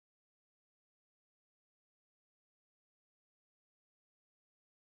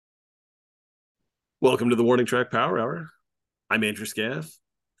Welcome to the Warning Track Power Hour. I'm Andrew Scaff.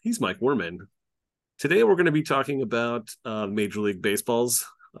 He's Mike Werman. Today we're going to be talking about Major League Baseball's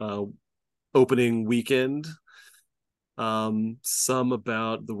uh, opening weekend. Some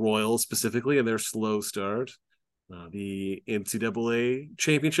about the Royals specifically and their slow start. The NCAA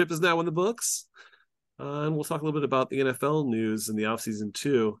championship is now in the books. And we'll talk a little bit about the NFL news in the offseason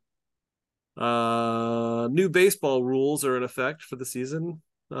too. New baseball rules are in effect for the season.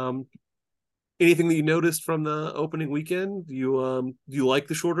 Anything that you noticed from the opening weekend? Do you like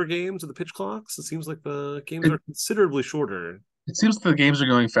the shorter games or the pitch clocks? It seems like the games It are considerably shorter. it seems the games are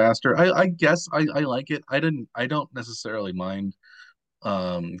going faster. I guess I like it. I don't necessarily mind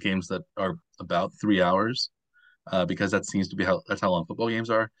games that are about 3 hours because that seems to be how long football games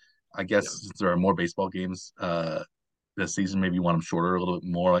are. I guess Yeah. since there are more baseball games this season, maybe you want them shorter, a little bit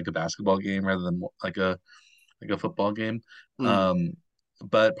more like a basketball game rather than like a football game. Mm. Um,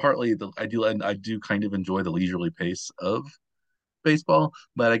 but partly I do kind of enjoy the leisurely pace of baseball,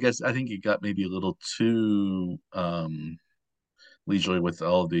 but I think it got maybe a little too leisurely with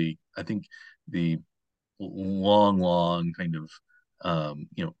all the long kind of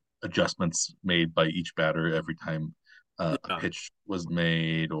adjustments made by each batter every time a Yeah. pitch was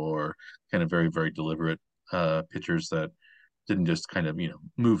made, or kind of very, very deliberate pitchers that didn't just kind of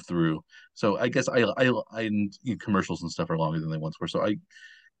move through. So I guess and, commercials and stuff are longer than they once were. So I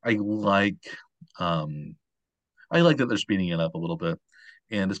like um I like that they're speeding it up a little bit,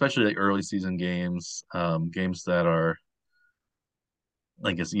 and especially like early season games, games that are,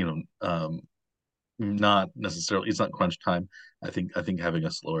 I guess, not necessarily, it's not crunch time. I think having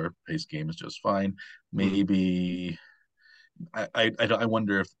a slower paced game is just fine. Mm. Maybe I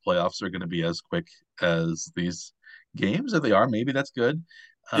wonder if the playoffs are going to be as quick as these games. If they are, maybe that's good.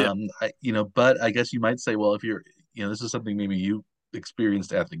 Yeah. But I guess you might say, well, if you're, this is something maybe you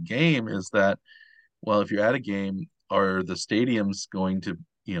experienced at the game, is that, well, if you're at a game, are the stadiums going to,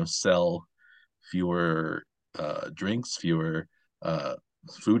 sell fewer drinks, fewer uh,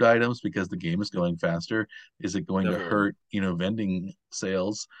 food items because the game is going faster? Is it going to Definitely. hurt, vending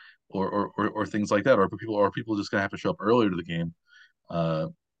sales, or things like that? Or people just gonna have to show up earlier to the game uh,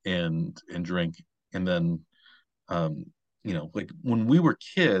 and drink? And then, um, like when we were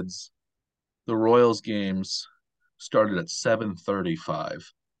kids, the Royals games started at 7:35 at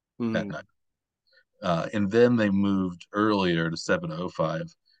Mm. night, and then they moved earlier to 7:05.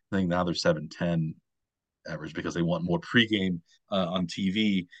 I think now they're 7:10 average because they want more pregame on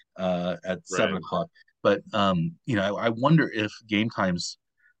TV at seven Right. o'clock. But I wonder if game times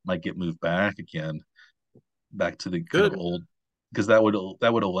might get moved back again, back to the kind of Good. old, because that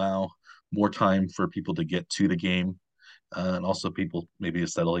would allow more time for people to get to the game, and also people maybe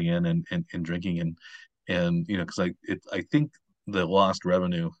settling in and drinking, and because I think the lost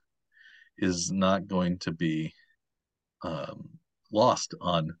revenue is not going to be um, lost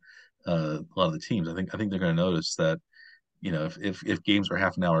on a lot of the teams. I think they're going to notice that, if games are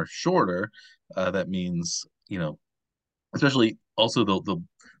half an hour shorter, that means, especially also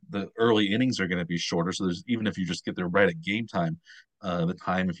the early innings are going to be shorter. So there's, even if you just get there right at game time, the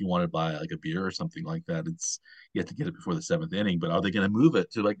time, if you want to buy like a beer or something like that, it's, you have to get it before the seventh inning. But are they going to move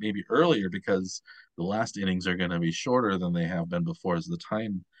it to like maybe earlier because the last innings are going to be shorter than they have been before? Is the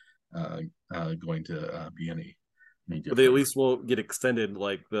time going to be any But they at different? least won't get extended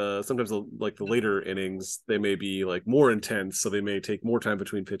like the later innings, they may be like more intense, so they may take more time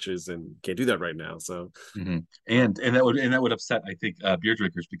between pitches and can't do that right now. So Hmm. And that would upset, I think, beer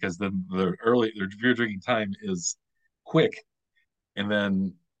drinkers, because then their beer drinking time is quick, and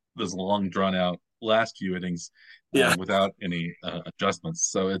then there's long drawn out last few innings yeah. without any adjustments.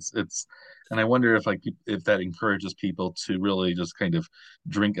 So and I wonder if if that encourages people to really just kind of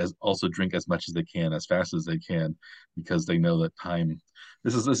drink as much as they can, as fast as they can, because they know that time.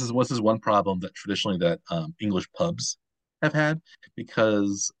 This is one problem that traditionally that English pubs have had,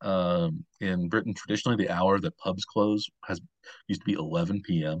 because in Britain traditionally the hour that pubs close has used to be 11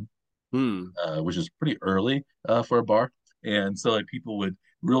 p.m., Hmm. which is pretty early for a bar. And so like people would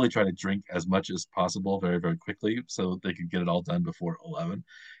really try to drink as much as possible very, very quickly so they could get it all done before 11.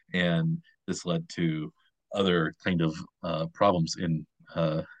 And this led to other kind of problems in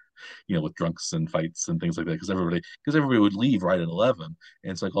with drunks and fights and things like that, because everybody would leave right at 11,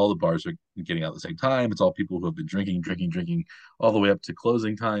 and it's like all the bars are getting out at the same time. It's all people who have been drinking all the way up to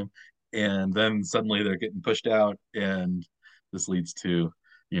closing time, and then suddenly they're getting pushed out, and this leads to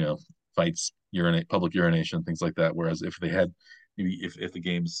you know fights, public urination, things like that. Whereas if they had, maybe if the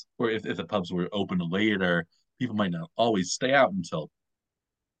games, or if the pubs were open later, people might not always stay out until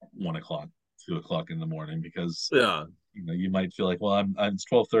 1 o'clock. 2 o'clock in the morning because Yeah. you might feel like, well, it's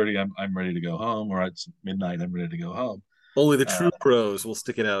 12:30, I'm ready to go home, or it's midnight, I'm ready to go home. Only the Uh, true pros will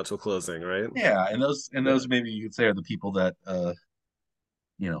stick it out till closing, right? yeah, and those Yeah. maybe you could say are the people that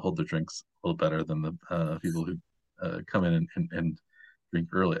hold their drinks a little better than the people who come in and drink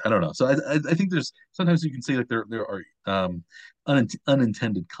early. I don't know. So I think there's sometimes you can see like there are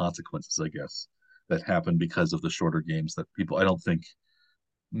unintended consequences, I guess, that happen because of the shorter games that people I don't think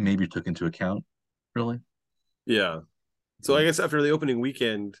maybe took into account really. Yeah. So I guess after the opening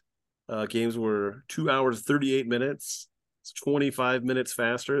weekend, games were 2 hours 38 minutes. It's 25 minutes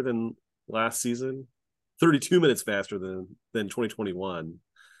faster than last season, 32 minutes faster than 2021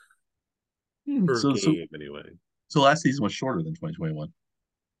 per So so game anyway. so last season was shorter than 2021.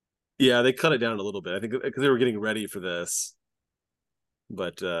 Yeah, they cut it down a little bit. I think because they were getting ready for this,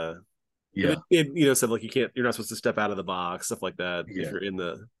 but and Yeah, it said like you're not supposed to step out of the box, stuff like that. If yeah. you're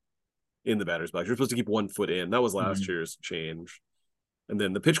in the batter's box, you're supposed to keep 1 foot in. That was last Mhm. year's change. And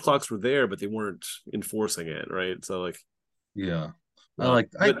then the pitch clocks were there, but they weren't enforcing it, right? So like, Yeah. I uh, like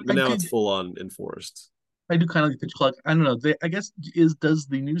but now it's full on enforced. I do kind of like pitch clock. I don't know. I guess does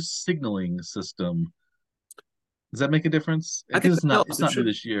the new signaling system does that make a difference? I think Because that it's helps. It not new should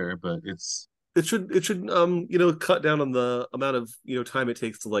this year, but it's cut down on the amount of time it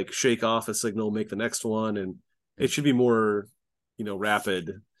takes to like shake off a signal, make the next one, and it should be more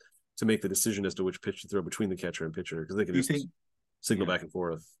rapid to make the decision as to which pitch to throw between the catcher and pitcher because they can do you just think signal yeah. back and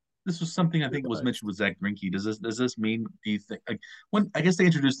forth. This was something I think was mentioned with Zach Greinke. Does this mean do you think like when I guess they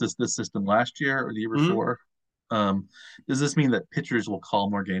introduced this system last year or the year Mm-hmm. before? Um, does this mean that pitchers will call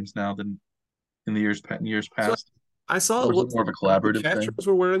more games now than in years So past? I saw Or it is it looked more of a like the collaborative thing? catchers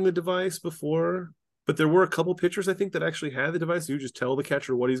were wearing the device before, but there were a couple pitchers I think that actually had the device. You just tell the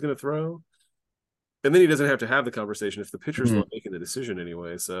catcher what he's going to throw, and then he doesn't have to have the conversation if the pitcher's the Hmm. one making the decision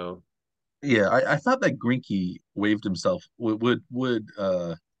anyway. So Yeah, I thought that Greinke waived himself would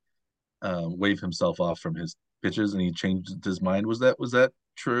waive himself off from his pitches, and he changed his mind. Was that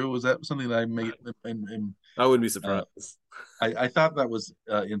true? Was that something that I made? I wouldn't be Uh, surprised. I thought that was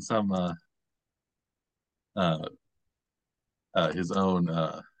in some uh, his own.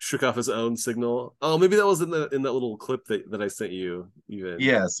 Shook off his own signal. Oh, maybe that was in that little clip that I sent you. Even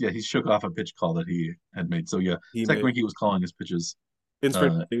Yes, yeah, he shook off a pitch call that he had made. So yeah, he Zach made Greinke was calling his pitches in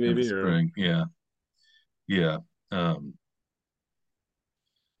spring training in the maybe or spring. Yeah, yeah. Um,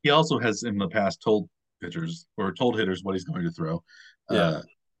 he also has in the past told pitchers or told hitters what he's going to throw, yeah. uh,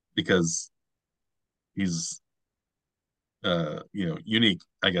 because he's unique,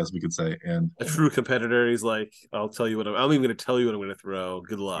 I guess we could say. And A true competitor. He's like, I'll tell you what I'm even going to tell you what I'm going to throw.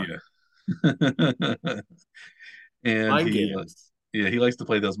 Good luck. yeah, and Mind he games. yeah, he likes to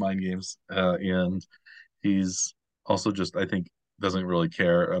play those mind games, and he's also just I think doesn't really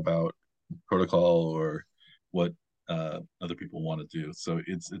care about protocol or what other people want to do. So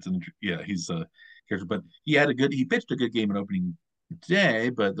yeah, he's a character, but he pitched a good game in opening day,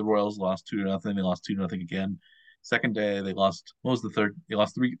 but the Royals lost 2-0. They lost 2-0 again. Second day they lost. What was the third? They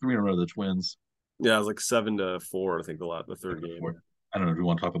lost three in a row to the Twins. Yeah, it was like 7-4. I think the third game. Before. I don't know. Do we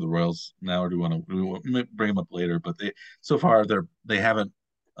want to talk about the Royals now, or we want to bring them up later? But so far they haven't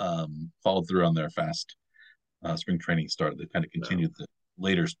followed through on their fast spring training start. They kind of No. continued the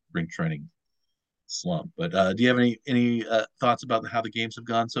later spring training slump. But do you have any thoughts about how the games have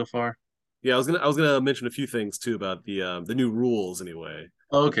gone so far? Yeah, I was gonna mention a few things too about the new rules anyway.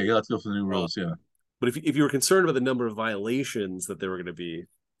 Oh, okay, yeah, let's go for the new Uh, rules. Yeah. but if you were concerned about the number of violations that there were going to be,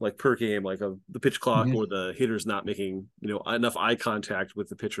 like per game, like the pitch clock Mhm. or the hitters not making enough eye contact with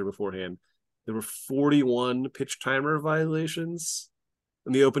the pitcher beforehand, there were 41 pitch timer violations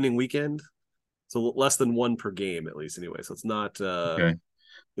in the opening weekend. So less than one per game at least anyway. So Okay.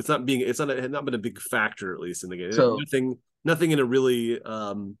 it's not been a big factor at least in the game. So Nothing in a really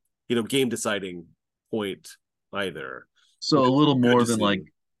game deciding point either, so which a is little good more to than like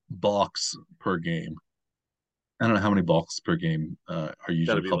see. balks per game. I don't know how many balks per game are Got to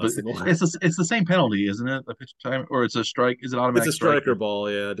usually be called, but less than one. it's the same penalty, isn't it? A pitch time or it's a strike? Is it It's automatic a strike striker or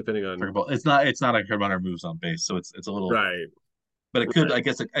ball, yeah, depending strike on ball? It's not a runner moves on base, so it's a little. right, But it could. right. I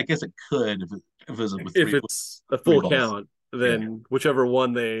guess it could if it was with If with it's a three full balls. count, Yeah. then whichever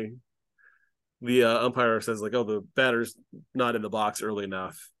one the umpire says like, oh, the batter's not in the box early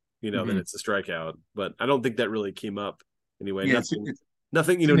enough, then Hmm. it's a strikeout. But I don't think that really came up anyway. Yeah.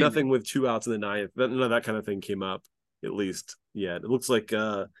 Nothing with 2 outs in the ninth. None of that kind of thing came up at least yet. It looks like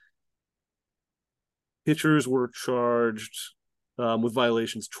pitchers were charged with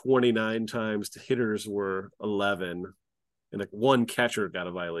violations 29 times. To hitters were 11, and like one catcher got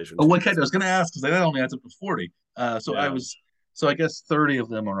a violation Oh, too. one catch. I was going to ask because that only adds up to 40. So I Yeah, was So I guess 30 of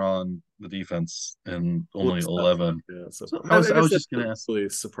them are on the defense and only Looks tough. 11. Yeah, so So I I guess was that's just gonna ask. really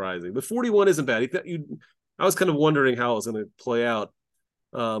surprising. The 41 isn't bad. I was kind of wondering how it was going to play out.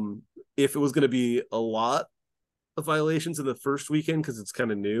 If it was going to be a lot of violations in the first weekend because it's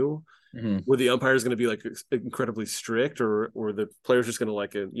kind of new, Mhm. were the umpires going to be like incredibly strict, or the players just going to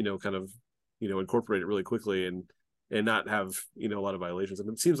like kind of incorporate it really quickly and not have a lot of violations? I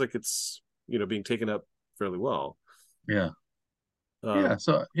mean, it seems like it's being taken up fairly well. Yeah. Um, Yeah.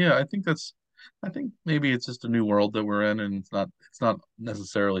 So yeah, I think maybe it's just a new world that we're in, and it's not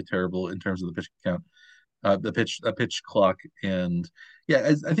necessarily terrible in terms of the pitch count, the pitch clock, and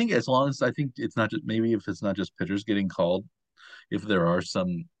yeah, I think as long as I think it's not just maybe if it's not just pitchers getting called, if there are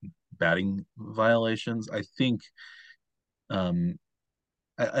some batting violations, I think um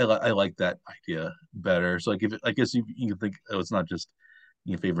I like that idea better. So like if I guess you can think oh it's not just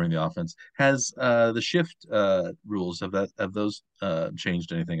favoring the offense. Has the shift rules have those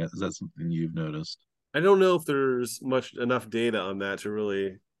changed anything? Is that something you've noticed? I don't know if there's much enough data on that to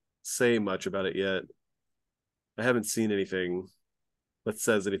really say much about it yet. I haven't seen anything that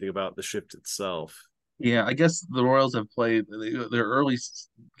says anything about the shift itself. Yeah, I guess the Royals have played their early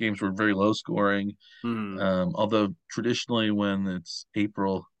games were very low scoring. Mm-hmm. Although traditionally when it's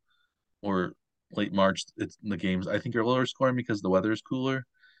April or late March, it's the games I think are lower scoring because the weather is cooler.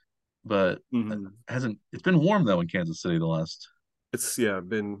 But it Mm-hmm. hasn't it's been warm though in Kansas City the last It's been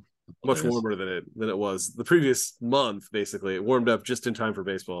couple much days. warmer than it was the previous month. Basically, it warmed up just in time for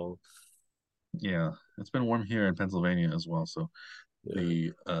baseball. Yeah, it's been warm here in Pennsylvania as well. So Yeah,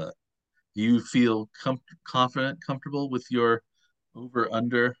 the do you feel confident, comfortable with your over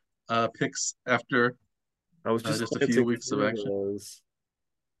under picks after I was just just a few glancing weeks of through action? those,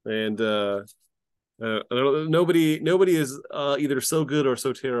 and nobody is either so good or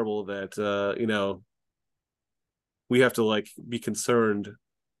so terrible that we have to like be concerned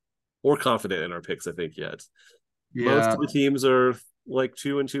or confident in our picks. I think yet most Yeah, of the teams are like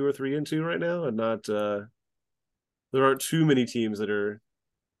 2-2 or 3-2 right now, and not there aren't too many teams that are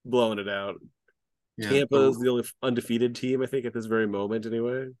blowing it out. yeah. Tampa is the only undefeated team I think at this very moment,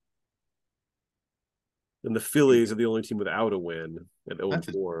 anyway. And the Phillies are the only team without a win at 0 and That's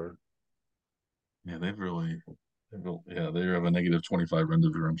a, 4. yeah. Yeah, they have a negative 25 run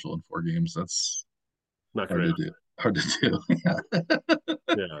differential in 4 games. That's Not hard great. to do. Hard to do.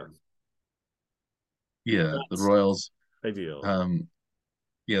 Yeah, Yeah, yeah. The that's Royals. ideal. Um,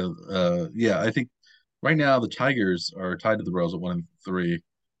 yeah, yeah. I think right now the Tigers are tied to the Royals at 1-3.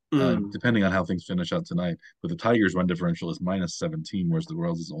 Mm, Depending on how things finish out tonight. But the Tigers' run differential is minus 17, whereas the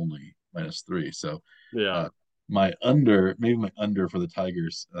Royals is only minus 3. So yeah, uh, maybe my under for the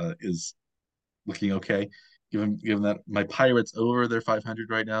Tigers is looking okay. Given that my Pirates over they're 500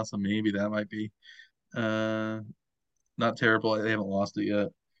 right now, so maybe that might be uh, not terrible. They haven't lost it yet.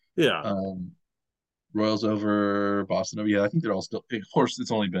 yeah. Um, Royals over Boston over. Yeah, I think they're all still. Of course,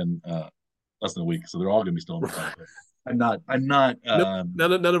 it's only been less than a week, so they're all going to be still in the fight. But I'm not. I'm not. No,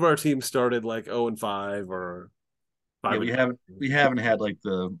 none of our teams started like 0 and 5 or Yeah, 5 and we haven't had like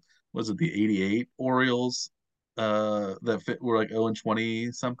the was it the 88 Orioles that fit were like 0 and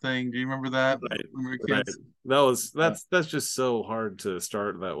 20 something. Do you remember that right, when we were right. kids? Uh, That's just so hard to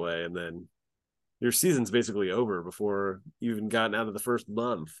start that way, and then your season's basically over before you even gotten out of the first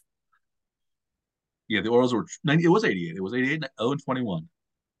month. yeah, the Orioles were 90, it was 88. It was 88 0 and 21.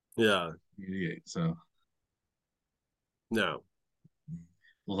 Yeah, 88. So no.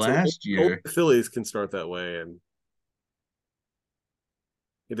 So last only year, the Phillies can start that way, and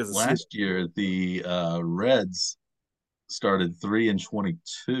it doesn't seem. last year the Reds started 3 and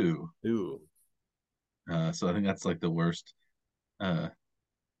 22. Ooh, So I think that's like the worst. Uh,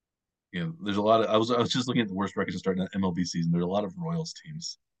 there's a lot of I was just looking at the worst records to start in the MLB season. There's a lot of Royals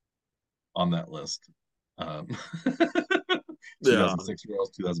teams on that list. Um, yeah, 2006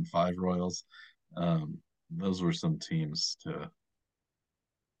 Royals, 2005 Royals. Um, those were some teams to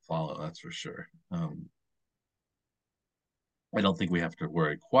follow, that's for sure. I don't think we have to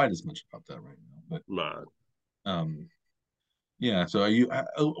worry quite as much about that right now. man. But yeah. So are you?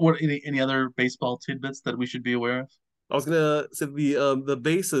 What any other baseball tidbits that we should be aware of? I was gonna say the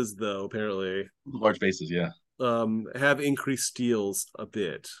bases though apparently Large bases, yeah. have increased steals a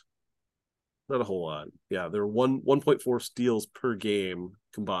bit. Not a whole lot. Yeah, there are 1.4 steals per game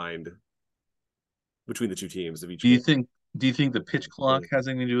combined between the two teams of each Do you game. think? Do you think the pitch clock has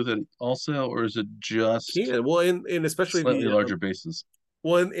anything to do with it also, or is it just Can well, and especially slightly larger bases?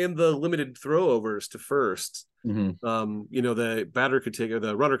 in the limited throwovers to first. Mm-hmm. The batter could take or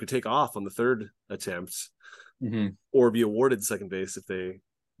the runner could take off on the third attempt Mm-hmm. or be awarded second base if they,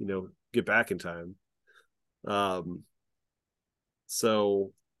 get back in time.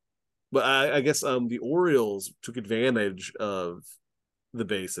 So, but I guess the Orioles took advantage of the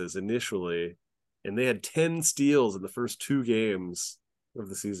bases initially, and they had 10 steals in the first two games of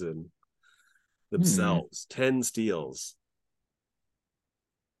the season Hmm. themselves. 10 steals.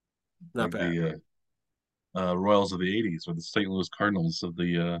 Not Like bad. the Royals of the '80s or the St. Louis Cardinals of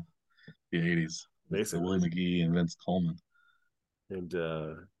the '80s with Basically. Willie McGee and Vince Coleman. And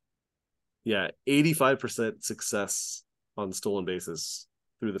yeah, 85% success on stolen bases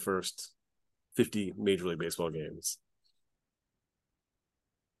through the first 50 Major League Baseball games,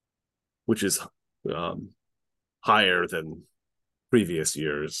 which is um, higher than previous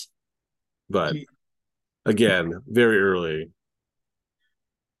years. Do But you, again, very early.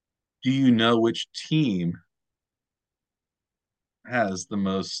 do you know which team has the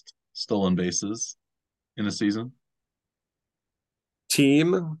most stolen bases in a season?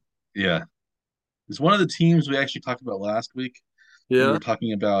 Team, Yeah, it's one of the teams we actually talked about last week when we yeah, were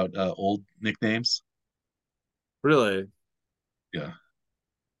talking about old nicknames. really, Yeah,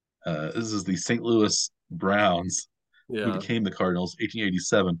 this is the St. Louis Browns, who yeah, became the Cardinals,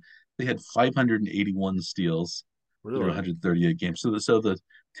 1887. They had 581 steals through really. 138 games. So the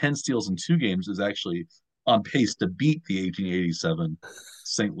 10 steals in two games is actually on pace to beat the 1887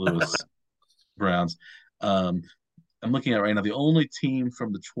 St. Louis Browns. Um, I'm looking at right now. The only team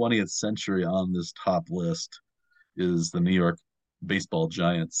from the 20th century on this top list is the New York Baseball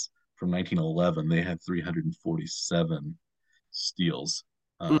Giants from 1911. They had 347 steals.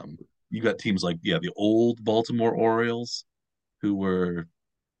 Um, you got teams like the old Baltimore Orioles, who were, I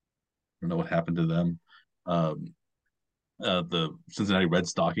don't know what happened to them. Um, the Cincinnati Red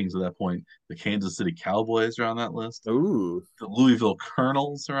Stockings at that point. The Kansas City Cowboys are on that list. Ooh, The Louisville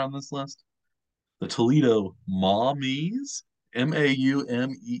Colonels are on this list. The Toledo Mommies,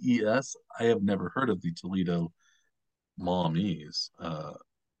 Maumees. I have never heard of the Toledo Mommies. do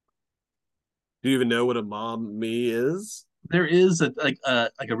you even know what a mom me is? There is a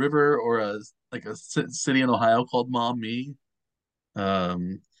river or a city in Ohio called Maumee.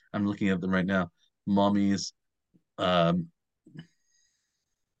 Um, I'm looking at them right now. Mommies um,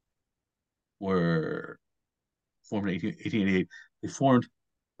 were formed in 1888. They formed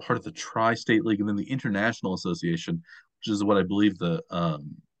part of the Tri-State League and then the International Association, which is what I believe the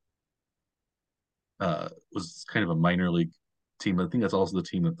was kind of a minor league team. I think that's also the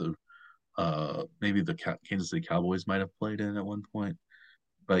team that the maybe the Kansas City Cowboys might have played in at one point.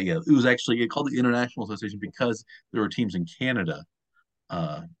 But yeah, it was actually called the International Association because there were teams in Canada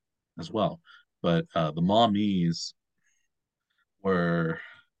uh, as well. But the Mommies were,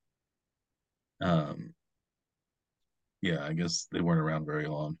 um, yeah, I guess they weren't around very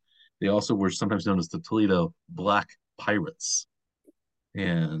long. They also were sometimes known as the Toledo Black Pirates,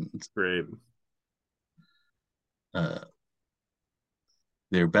 and Great. uh,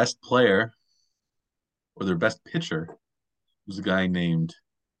 their best player or their best pitcher was a guy named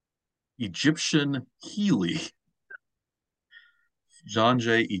Egyptian Healy, John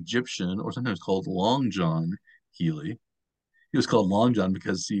J. Egyptian, or sometimes called Long John Healy. He was called Long John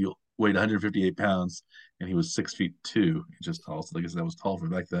because he weighed 158 pounds and he was 6 feet 2 inches tall. So I guess that was tall for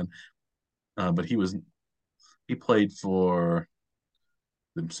back then. But he played for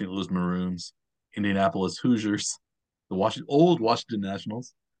the St. Louis Maroons, Indianapolis Hoosiers, the old Washington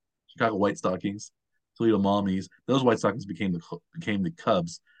Nationals, Chicago White Stockings, Toledo Mommies. Those White Stockings became the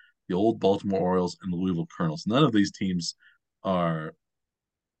Cubs, the old Baltimore Orioles, and the Louisville Colonels. None of these teams are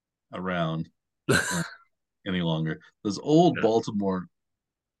around uh, any longer. Those old Yeah. Baltimore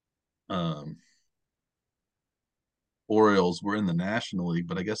um, Orioles were in the National League,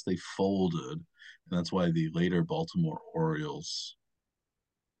 but I guess they folded, and that's why the later Baltimore Orioles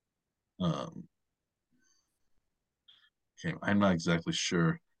um, came. I'm not exactly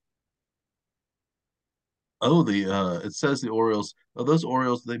sure. Oh, the it says the Orioles. Oh, those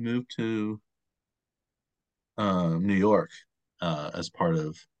Orioles they moved to New York as part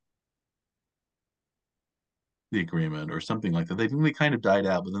of the agreement or something like that. They think they kind of died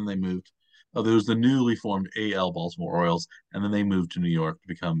out, but then they moved. Oh, there was the newly formed AL Baltimore Orioles, and then they moved to New York to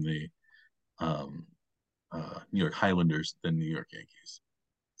become the um, New York Highlanders, then New York Yankees.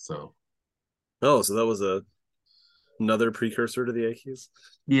 So Oh, so that was another precursor to the Yankees.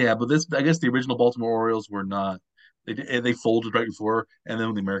 yeah, but this I guess the original Baltimore Orioles were not. They folded right before, and then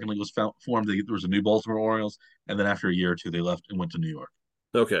when the American League was formed, there was a new Baltimore Orioles, and then after a year or two, they left and went to New York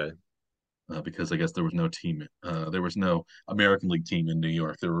Okay. because I guess there was no team. There was no American League team in New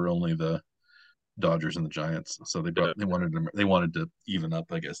York. There were only the Dodgers and the Giants. So Yeah. they wanted to even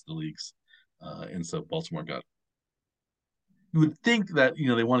up, I guess, the leagues, and so Baltimore got. You would think that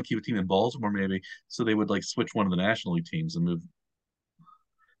they want to keep a team in Baltimore maybe, so they would like switch one of the National League teams and move.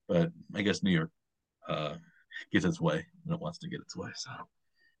 but I guess New York uh, gets its way when it wants to get its way. So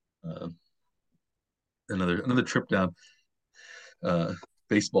uh, another trip down uh,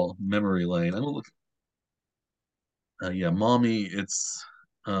 baseball memory lane. I'm gonna look. Yeah, mommy.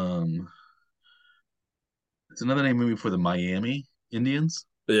 Um, it's another name maybe for the Miami Indians,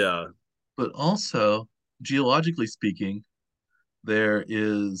 Yeah. but also geologically speaking, there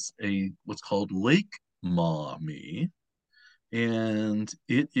is a what's called Lake Maumee, and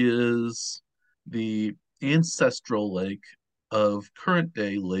it is the ancestral lake of current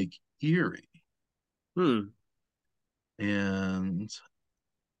day Lake Erie. Hmm. And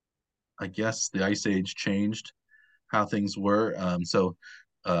I guess the Ice Age changed how things were.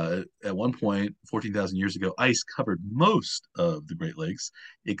 At one point, 14,000 years ago, ice covered most of the Great Lakes,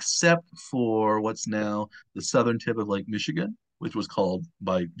 except for what's now the southern tip of Lake Michigan, which was called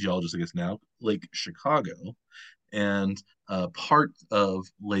by geologists, I guess now, Lake Chicago, and part of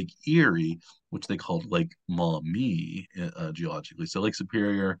Lake Erie, which they called Lake Maumee geologically. So Lake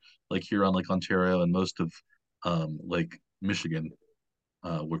Superior, Lake Huron, Lake Ontario, and most of Lake Michigan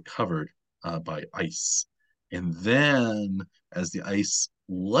were covered by ice. And then as the ice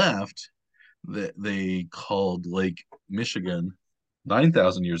left, they called Lake Michigan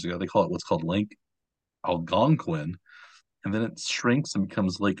 9,000 years ago. They call it what's called Lake Algonquin. And then it shrinks and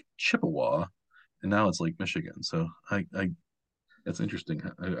becomes Lake Chippewa. And now it's Lake Michigan. So that's interesting.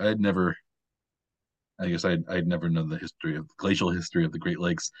 I'd never, I guess I'd never known the history of glacial history of the Great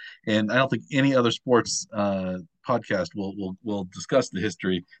Lakes, and I don't think any other sports podcast will discuss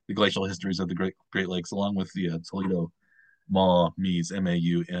the glacial histories of the Great Lakes, along with the Toledo Maumee,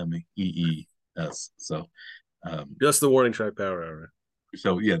 Maees. Um, Just the warning track power hour.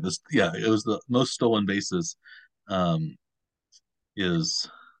 it was the most stolen bases. Um, is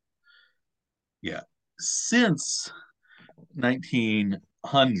yeah since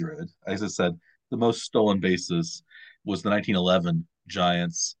 1900, as I said, the most stolen bases was the 1911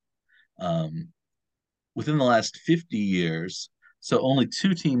 Giants. Um, Within the last 50 years, so only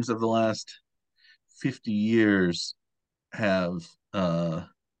two teams of the last 50 years have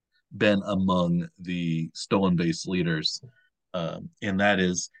been among the stolen base leaders. And that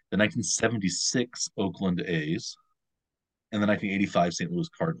is the 1976 Oakland A's and the 1985 St. Louis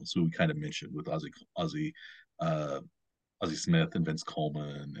Cardinals, who we kind of mentioned with uh, Ozzie Smith and Vince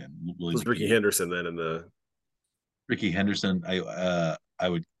Coleman and It Willie was Ricky McGee. Henderson then in the Ricky Henderson, I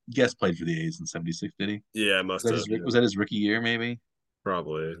would guess played for the A's in '76. Did he? yeah, must have, yeah. Was that his rookie year? Maybe.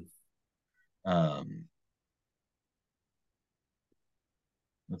 Probably. Um,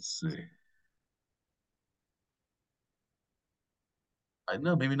 let's see. I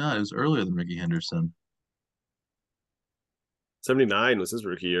know, maybe not. It was earlier than Ricky Henderson. 79 was his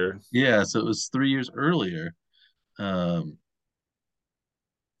rookie year. Yeah, so it was 3 years earlier. Um,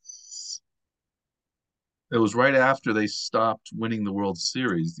 it was right after they stopped winning the World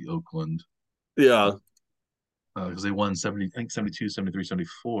Series, the Oakland, Yeah. because they won 70, I think 72, 73,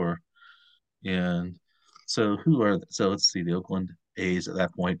 74. And so let's see, the Oakland A's at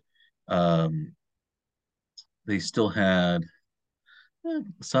that point. Um, they still had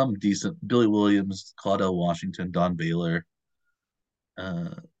some decent Billy Williams, Claudell Washington, Don Baylor.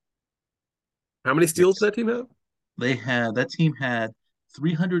 Uh, How many steals did yes, that team have? that team had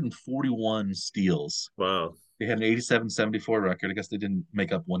 341 steals. Wow. They had an 87-74 record. I guess they didn't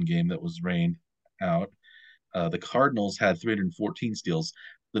make up one game that was rained out. The Cardinals had 314 steals.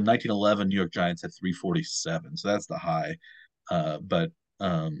 The 1911 New York Giants had 347, so that's the high. But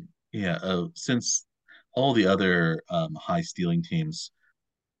yeah, since all the other high stealing teams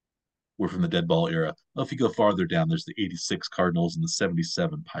were from the dead ball era. Well, if you go farther down, there's the 86 Cardinals and the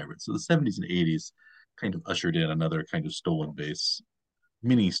 77 Pirates. So the 70s and 80s kind of ushered in another kind of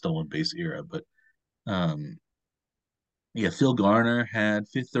mini stolen base era. But um, yeah, Phil Garner had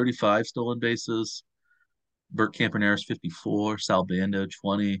 35 stolen bases. Bert Campaneris 54, Sal Bando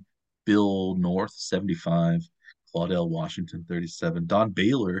 20, Bill North 75, Claudell Washington 37. Don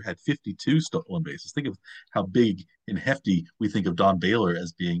Baylor had 52 stolen bases. Think of how big and hefty we think of Don Baylor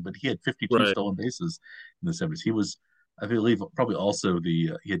as being, but he had 52 Right. stolen bases in the 70s. He was, I believe, probably also he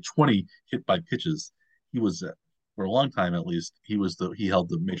had 20 hit by pitches. He was for a long time at least. He held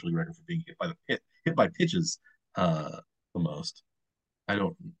the major league record for being hit by pitches the most. I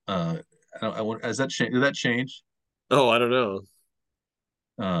don't uh I want has that changed? Did that change? Oh, I don't know.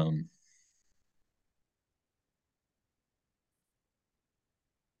 Um,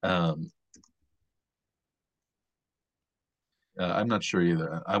 um, I'm not sure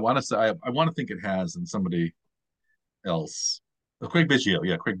either. I want to say I want to think it has, and somebody else. Oh, Craig Biggio,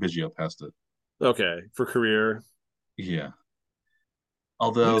 yeah, Craig Biggio passed it. Okay. For career. Yeah.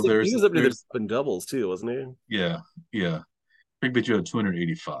 Although He there's was up near the there's in doubles too, wasn't he? yeah, yeah. Craig Biggio had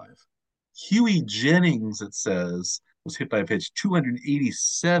 285. Huey Jennings, it says, was hit by a pitch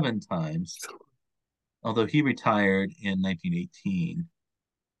 287 times, although he retired in 1918,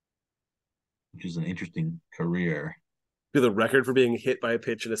 which is an interesting career. Who the record for being hit by a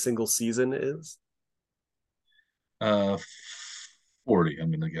pitch in a single season is? Uh, 40,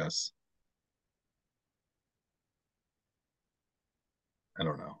 I'm gonna guess. I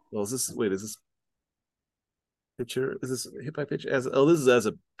don't know. Well, is this pitcher? Is this hit by pitch as? Oh, this is as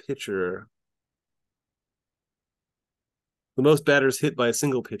a pitcher. The most batters hit by a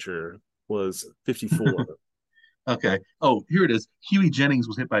single pitcher was 54. Okay. Oh, here it is. Huey Jennings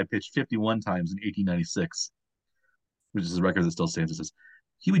was hit by a pitch 51 times in 1896, which is a record that still stands. It says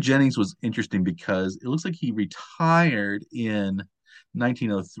Huey Jennings was interesting because it looks like he retired in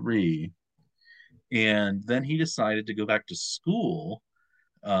 1903, and then he decided to go back to school.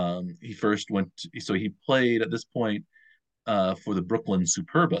 He first went so he played at this point for the Brooklyn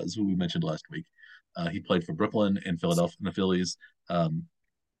Superbas, who we mentioned last week. He played for Brooklyn and Philadelphia and the Phillies,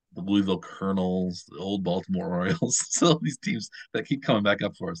 the Louisville Colonels, the old Baltimore Orioles. So these teams that keep coming back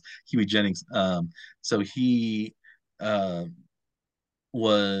up for us. Huey Jennings. So he uh,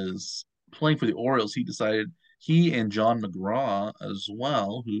 was playing for the Orioles. He decided he and John McGraw as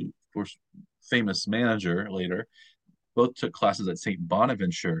well, who of course famous manager later, both took classes at St.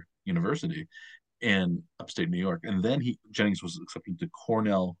 Bonaventure University in upstate New York. And then Jennings was accepted to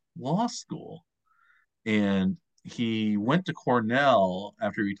Cornell Law School. And he went to Cornell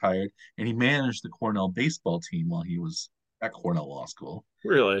after he retired, and he managed the Cornell baseball team while he was at Cornell Law School.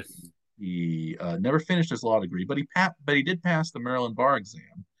 Really? He never finished his law degree, but he did pass the Maryland bar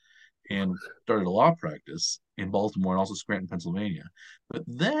exam and started a law practice in Baltimore and also Scranton, Pennsylvania. But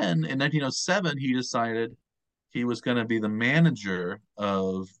then in 1907, he decided he was going to be the manager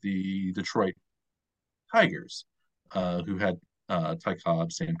of the Detroit Tigers, who had Ty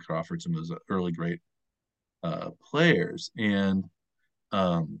Cobb, Sam Crawford, some of those early great players. And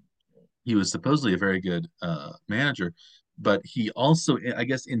um, he was supposedly a very good manager, but he also, I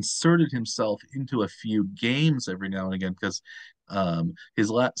guess, inserted himself into a few games every now and again because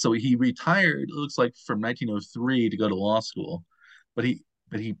so he retired. It looks like from 1903 to go to law school, but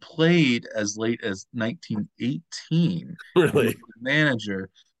he played as late as 1918, and he was Really? manager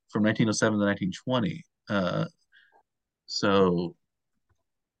from 1907 to 1920. So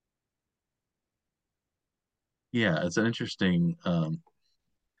yeah, it's an interesting.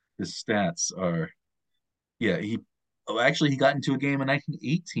 His stats are yeah, actually he got into a game in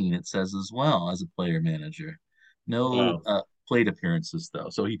 1918, it says as well as a player manager. No Wow. plate appearances though.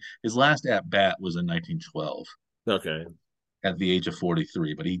 So his last at bat was in 1912 Okay. at the age of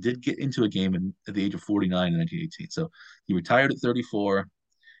 43, but he did get into a game at the age of 49 in 1918. So he retired at 34,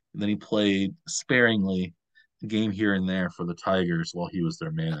 and then he played sparingly a game here and there for the Tigers while he was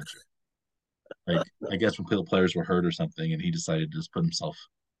their manager. Like I guess when the players were hurt or something, and he decided to just put himself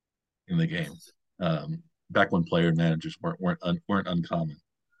in the game. Back when player managers weren't uncommon.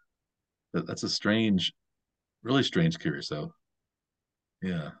 That's a strange, really strange career. So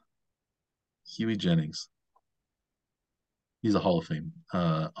yeah, Huey Jennings, he's a Hall of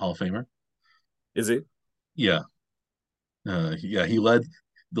Famer. Is he? Yeah, yeah, he led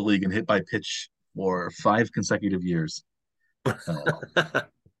the league in hit by pitch for 5 consecutive years. is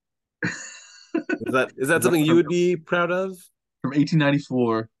that From something you would be proud of?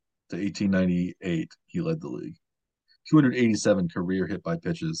 1894 to 1898, he led the league. 287 career hit by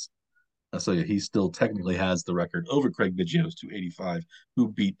pitches. So yeah, he still technically has the record over Craig Biggio's 285, who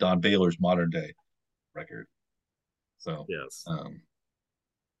beat Don Baylor's modern day record. So Yes.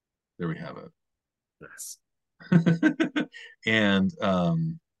 there we have Yes. it. And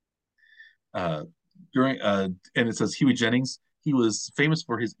uh, during and it says Huey Jennings. He was famous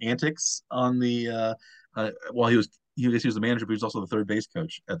for his antics on the while he was the manager, but he was also the third base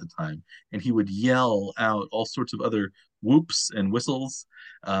coach at the time, and he would yell out all sorts of other whoops and whistles,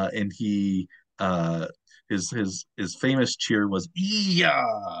 and he uh, his famous cheer was "Yeah,"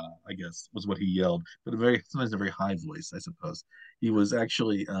 I guess was what he yelled, but sometimes a very high voice, I suppose. He was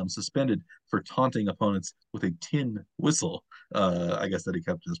actually suspended for taunting opponents with a tin whistle, I guess that he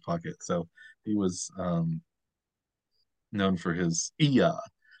kept in his pocket. So he was known for his "Yeah."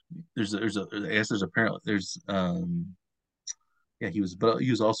 I guess there's apparently there's yeah, he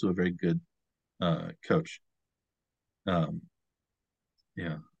was also a very good coach. Um,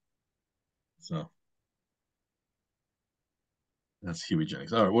 yeah, so that's Huey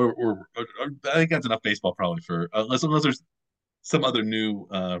Jennings. All right, I think that's enough baseball probably for unless there's some other new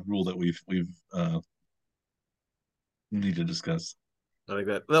rule that we've need to discuss. I think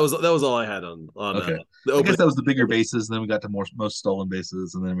that was all I had on Okay. the I guess opening. that was the bigger bases. And then we got to most stolen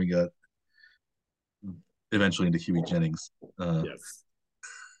bases, and then we got eventually into Huey Jennings. Uh, Yes.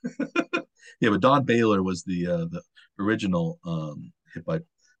 yeah, but Don Baylor was the original hit by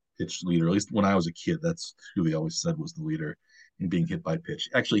pitch leader. At least when I was a kid, that's who they always said was the leader in being hit by pitch.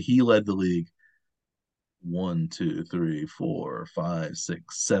 Actually, he led the league one, two, three, four, five,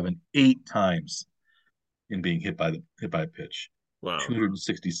 six, seven, 8 times in being hit by a pitch. Wow.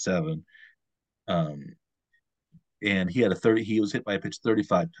 267. Um, and he had a 30. He was hit by a pitch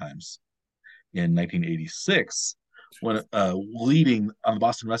 35 times in 1986 when leading on the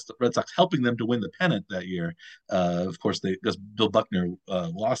Boston Red Sox, helping them to win the pennant that year. Of course, because Bill Buckner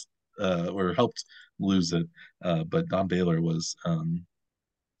lost or helped lose it, but Don Baylor was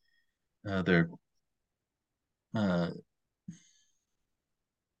their uh,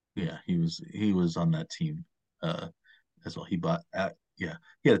 yeah, he was on that team as well. He had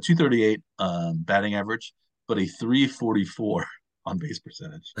a 238 batting average, but a 344 on base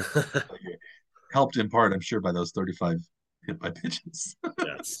percentage. Helped in part, I'm sure, by those 35 hit by pitches.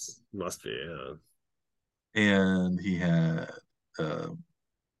 Yes, must be. And uh,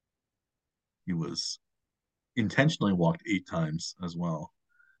 he was intentionally walked 8 times as well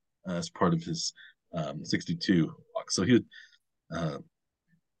as part of his 62 walk. So he would, uh,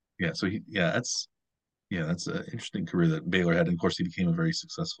 yeah, so he, that's an interesting career that Baylor had. And of course, he became a very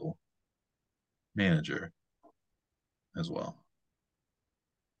successful manager as well.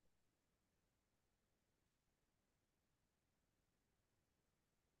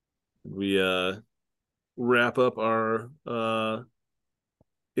 We wrap up our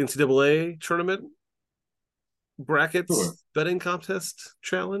NCAA tournament Sure. brackets betting contest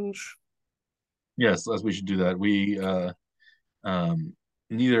challenge. Yes, as we should do that. Um,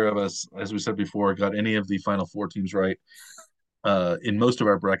 neither of us, as we said before, got any of the Final Four teams right in most of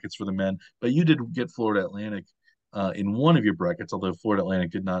our brackets for the men, but you did get Florida Atlantic in one of your brackets, although Florida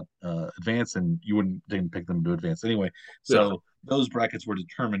Atlantic did not advance, and you didn't pick them to advance anyway. Yeah, So those brackets were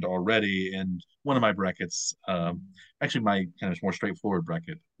determined already, and one of my brackets, actually my kind of more straightforward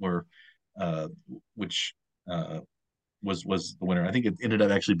bracket, were uh, which uh, was the winner. I think it ended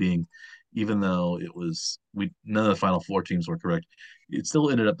up actually being, even though it was we none of the Final Four teams were correct, it still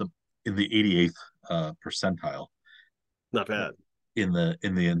ended up in the 88th percentile not bad. in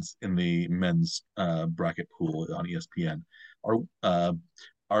the men's bracket pool on ESPN. Our uh,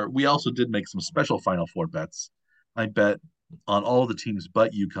 we also did make some special Final Four bets. I bet on all the teams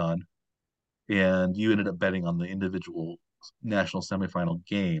but UConn, and you ended up betting on the individual national semifinal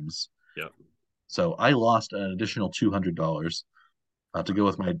games. Yeah, So I lost an additional $200 to go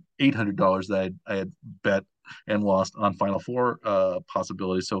with my $800 that I had bet and lost on Final Four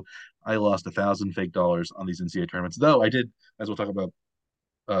possibilities. So I lost 1,000 fake dollars on these NCAA tournaments. Though I did, as we'll talk about,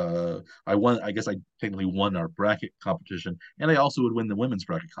 I won. I guess I technically won our bracket competition, and I also would win the women's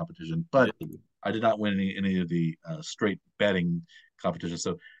bracket competition. you But did. I did not win any of the straight betting competitions.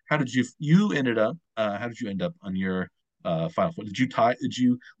 So how did you ended up? How did you end up on your Final Four? Did you tie? Did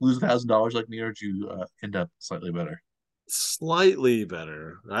you lose $1,000 like me, or did you end up slightly better? Slightly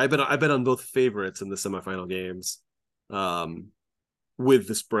better. I bet on both favorites in the semifinal games, um, with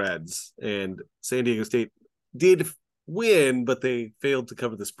the spreads, and San Diego State did win, but they failed to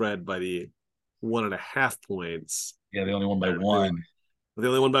cover the spread by the 1.5 points. Yeah, they only won by They one.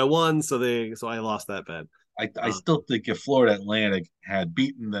 only won by one, so I lost that bet. I Uh, still think if Florida Atlantic had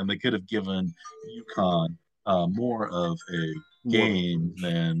beaten them, they could have given UConn more of a More of a game push.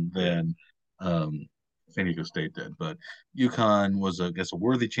 than Yeah, um, San Diego State did. But UConn was, I guess, a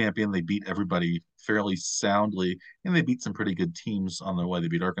worthy champion. They beat everybody fairly soundly, and they beat some pretty good teams on their way. They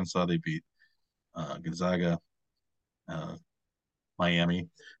beat Arkansas, they beat Gonzaga, uh, Miami,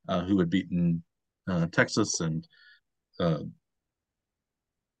 who had beaten Texas and uh,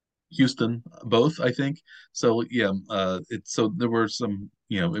 Houston, both, I think. So yeah, so there were some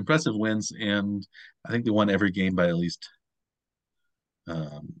impressive wins, and I think they won every game by at least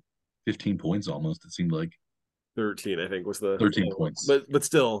 15 points almost. It seemed like 13, I think, was the 13 total. points. But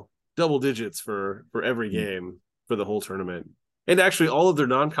still, double digits for every game for the whole tournament. And actually, all of their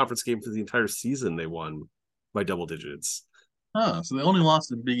non-conference games for the entire season, they won by double digits. So they only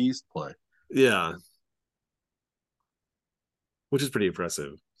lost in Big East play. Yeah, which is pretty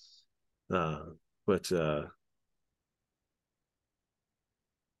impressive. Uh, but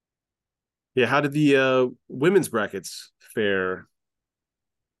yeah, how did the women's brackets fare?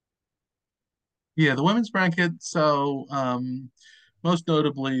 Yeah, the women's bracket. So most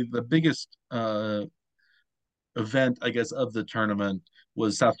notably, the biggest event, I guess, of the tournament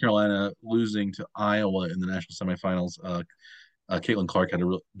was South Carolina losing to Iowa in the national semifinals. Caitlin Clark had a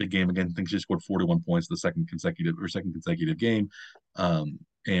real big game again. I think she scored 41 points the second consecutive game.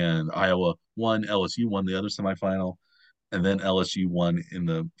 And Iowa won. LSU won the other semifinal, and then LSU won in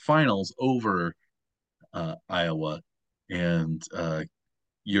the finals over Iowa. And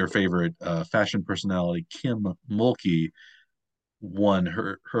your favorite fashion personality, Kim Mulkey, won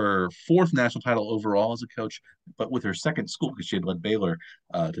her fourth national title overall as a coach, but with her second school because she had led Baylor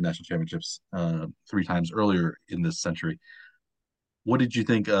to national championships 3 times earlier in this century. What did you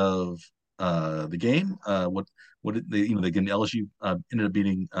think of the game? What did they again LSU ended up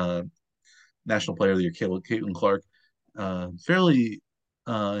beating National Player of the Year Caitlin Clark fairly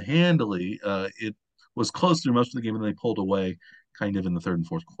handily. It was close through most of the game, and they pulled away kind of in the third and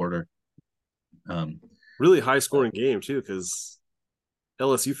fourth quarter. Um, Really high scoring game too, because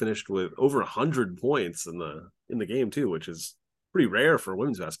LSU finished with over 100 points in the game too, which is pretty rare for a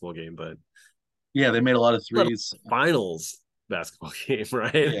women's basketball game. But yeah, they made a lot of not a threes. finals basketball game,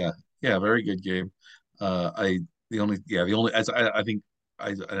 right? Yeah, yeah, very good game. I the only as I think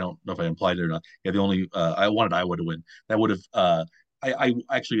I don't know if I implied it or not. Yeah, the only I wanted Iowa to win. That would have I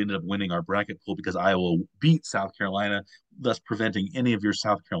actually ended up winning our bracket pool because Iowa beat South Carolina, thus preventing any of your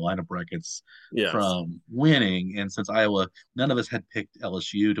South Carolina brackets Yes. from winning. And since Iowa, none of us had picked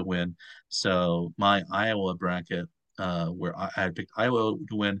LSU to win, so my Iowa bracket, where I had picked Iowa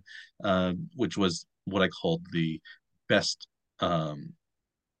to win, which was what I called the best um,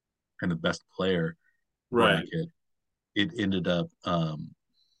 kind of best player Right. bracket, it ended up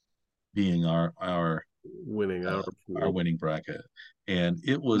being Winning our our pool. winning bracket, and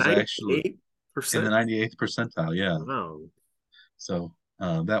it was actually in the 98%. 98th percentile. Yeah, Wow. so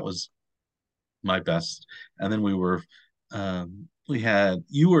that was my best, and then we had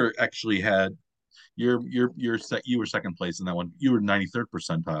you were actually had you were second place in that one. You were 93rd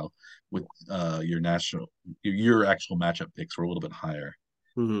percentile with your actual matchup picks were a little bit higher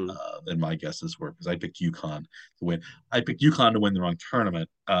Mm-hmm. than my guesses were because I picked UConn to win. I picked UConn to win the wrong tournament.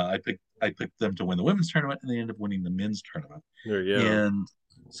 I picked them to win the women's tournament, and they ended up winning the men's tournament. There you go. And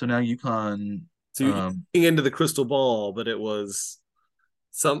so now UConn, So you're looking into the crystal ball, but it was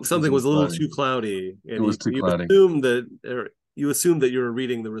it was a something was little a little cloudy. too cloudy, It and was too you cloudy. assumed that you assumed that you were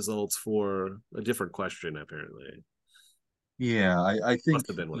reading the results for a different question. Apparently, Yeah, I think must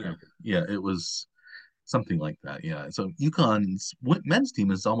have been what yeah, happened. yeah, it was something like that. Yeah. So UConn's men's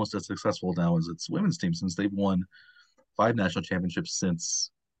team is almost as successful now as its women's team since they've won 5 national championships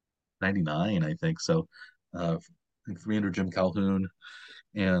since '99, I think. So, I think 300 Jim Calhoun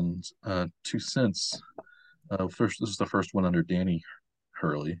and 2 cents. This is the first one under Danny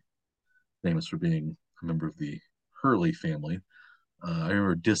Hurley, famous for being a member of the Hurley family. I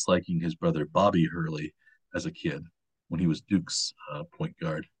remember disliking his brother Bobby Hurley as a kid when he was Duke's point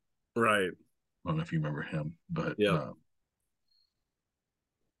guard. Right. I don't know if you remember him, but Yep.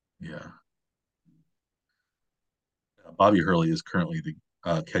 yeah, Bobby Hurley is currently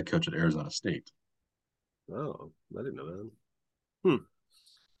the head coach at Arizona State, Oh, I didn't know that. Hmm.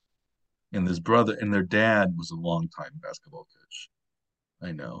 and his brother and their dad was a longtime basketball coach.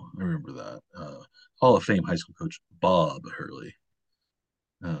 I know, I remember that. Hall of Fame high school coach Bob Hurley.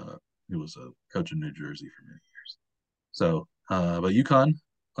 He was a coach in New Jersey for many years. So, but UConn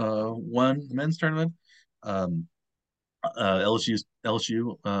won the men's tournament. Um, LSU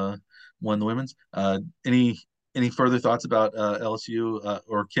won the women's. Any further thoughts about LSU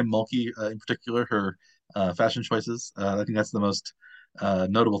or Kim Mulkey in particular? Her fashion choices. I think that's the most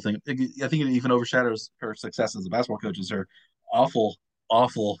notable thing. I think it even overshadows her success as a basketball coach. Is her awful,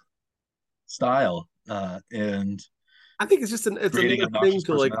 awful style and I think it's creating another thing obnoxious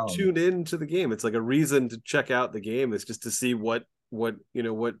to like personality. tune in to the game. It's like a reason to check out the game. It's just to see what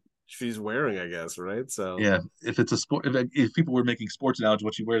she's wearing, I guess, right? So Yeah, if it's a sport, if people were making sports analogy,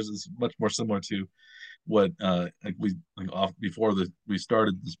 what she wears is much more similar to what like off before we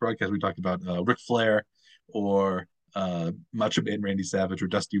started this broadcast. We talked about Ric Flair or Macho Man Randy Savage or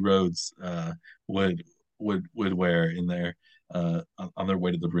Dusty Rhodes would would wear in their on their way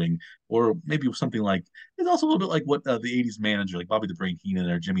to the ring, or maybe something like it's also a little bit like what the '80s manager like Bobby the Brain Heenan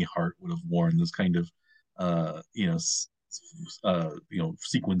or Jimmy Hart would have worn. This kind of uh, you know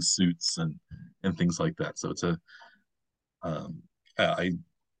sequin suits and things like that. So it's a um, I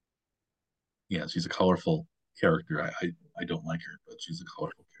yeah, she's a colorful character. I don't like her, but she's a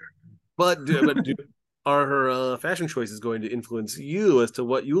colorful but are her fashion choices going to influence you as to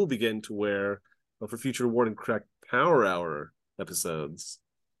what you will begin to wear for future Ward and Crack Power Hour episodes?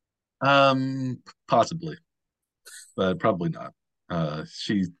 character. Possibly, but probably not.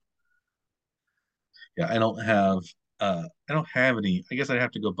 She yeah, I don't have any. I guess I'd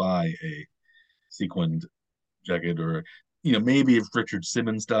have to go buy a sequined jacket or maybe if Richard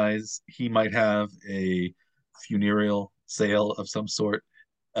Simmons dies, he might have a funereal sale of some sort.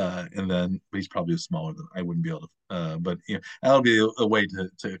 And then but he's probably smaller than I wouldn't be able to. But that'll be a way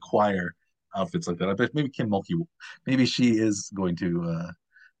to acquire outfits like that. I bet maybe Kim Mulkey, maybe she is going to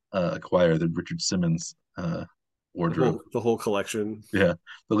acquire the Richard Simmons wardrobe. The whole collection. Yeah,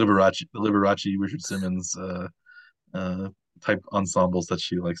 the Liberace Richard Simmons uh, type ensembles that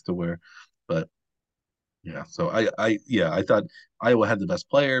she likes to wear. But yeah, so I thought Iowa had the best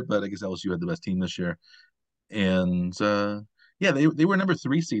player, but I guess LSU had the best team this year. And yeah, they were number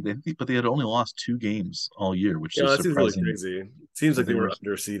 3 seed, but they had only lost 2 games all year, which Yeah, is that seems really surprising crazy. It seems like that they they were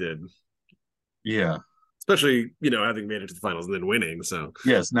were. underseeded, Yeah, especially having made it to the finals and then winning. So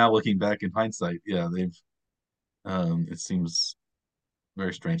yes. Now looking back in hindsight, yeah, they've. It seems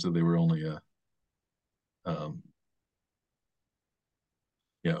very strange that they were only um,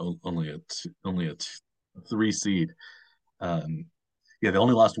 yeah, only a 3 seed. Um, yeah, they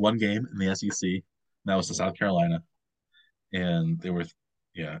only lost 1 game in the SEC. And that was to South Carolina, and they were,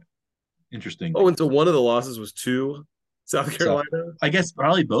 yeah, interesting. and so one of the losses was to South So Carolina, I guess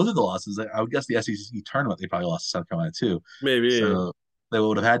probably both of the losses. I would guess the SEC tournament they probably lost to South Carolina too. maybe. So they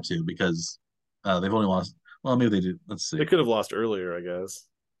would have had to because they've only lost. Well, maybe they did. Let's They see. could have lost earlier, I guess.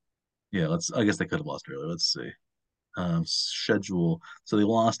 Yeah, let's. I guess they could have lost earlier. Let's see. Schedule. So they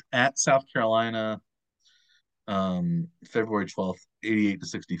lost at South Carolina, February 12th,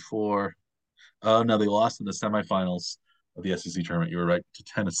 88-64. Oh no, they lost in the semifinals of the SEC tournament. You were right, to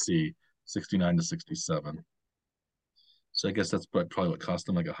Tennessee, 69-67. So I guess that's probably what cost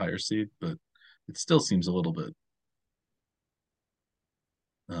them like a higher seed, but it still seems a little bit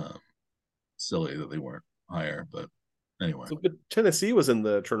uh, silly that they weren't higher. But anyway, So, but Tennessee was in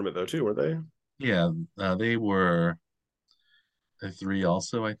the tournament though too, weren't they? yeah, they were a 3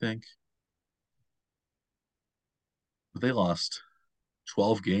 also, I think, but they lost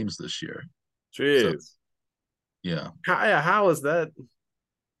 12 games this year. So Jeez, yeah, how is that?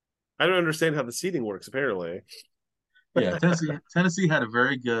 I don't understand how the seeding works. Apparently, yeah. Tennessee had a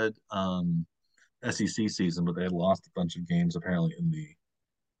very good SEC season, but they had lost a bunch of games apparently in the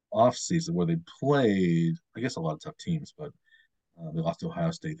off season where they played, I guess, a lot of tough teams, but they lost to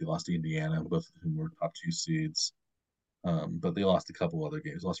Ohio State, they lost to Indiana, both of whom were top 2 seeds. But they lost a couple other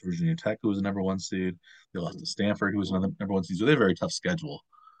games. They lost to Virginia Tech, who was a number 1 seed. They lost to Stanford, who was another number 1 seed. So they had a very tough schedule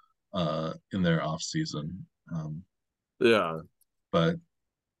in their off season. yeah. But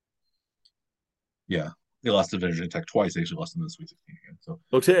yeah, they lost to Virginia Tech twice. They actually lost them in the Sweet 16 again. So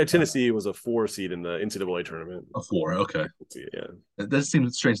Well, uh, Tennessee was a 4 seed in the NCAA tournament. a 4. Okay, Yeah, that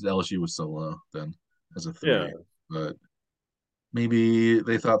seems strange that LSU was so low then as a yeah. 3, but maybe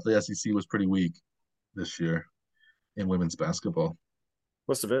they thought the SEC was pretty weak this year in women's basketball.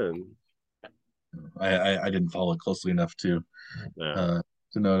 Must have been. I didn't follow it closely enough Yeah. uh,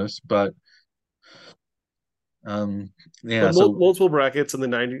 to notice, but um, yeah. But So multiple brackets in the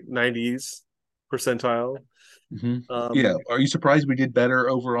 90s percentile. mhm. Yeah, Um, are you surprised we did better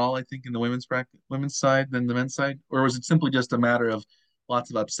overall? I think in the women's side than the men's side, or was it simply just a matter of lots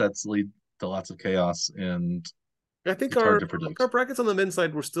of upsets lead to lots of chaos and I think it's hard our to I think our predict brackets on the men's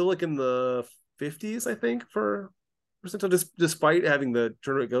side were still like in the 50s, I think, for percentile, despite having the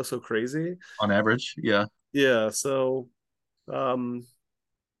tournament go so crazy. on average? Yeah. Yeah, so um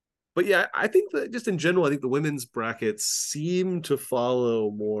but yeah, I think that just in general, I think the women's brackets seem to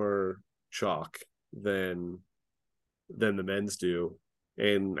follow more chalk than the men's do.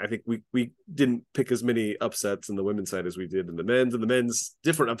 And I think we didn't pick as many upsets in the women's side as we did in the men's. And the men's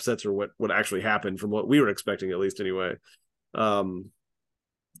different upsets are what actually happened from what we were expecting, at least anyway. Um,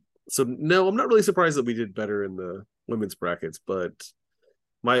 so no, I'm not really surprised that we did better in the women's brackets. But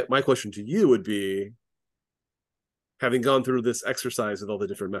my question to you would be, having gone through this exercise with all the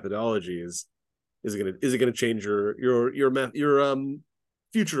different methodologies, is it gonna change your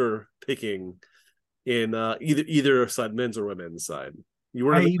future picking in either side, men's or women's side? You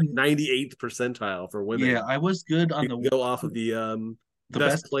were in the I 98th percentile for Yeah, women. I was good on You can go off of the the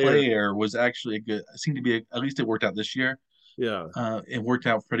best best player. player was actually a good seemed to be at least it worked out this year. Yeah, It worked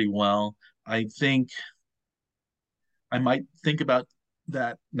out pretty well. I think I might think about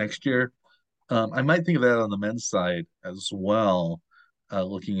that next year. I might think of that on the men's side as well,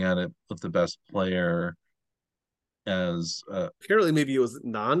 looking at it with the best player as apparently maybe it was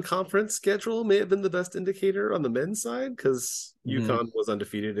non-conference schedule may have been the best indicator on the men's side because mhm. UConn was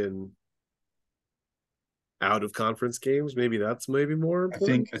undefeated in out of conference games. Maybe that's maybe more I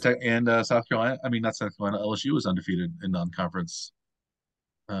important. think and South Carolina. I mean, not South Carolina. LSU was undefeated in non-conference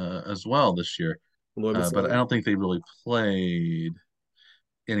as well this year, On the women's but I side. don't think they really played.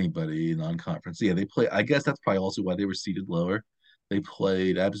 anybody non-conference. Yeah, they play. I guess that's probably also why they were seated lower. They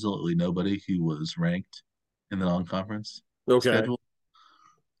played absolutely nobody who was ranked in the non-conference Okay. schedule.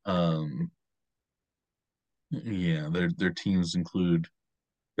 Um, yeah, their teams include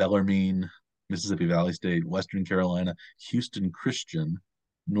Bellarmine, Mississippi Valley State, Western Carolina, Houston Christian,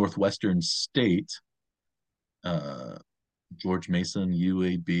 Northwestern State, uh, George Mason,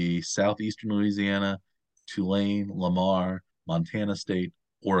 UAB, Southeastern Louisiana, Tulane, Lamar, Montana State,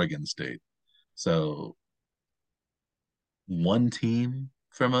 Oregon State. So one team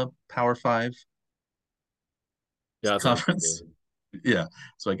from a Power Five Yeah, that's conference. interesting. Yeah.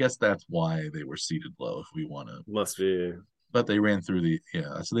 So I guess that's why they were seated low if we want to. Must be. But they ran through the,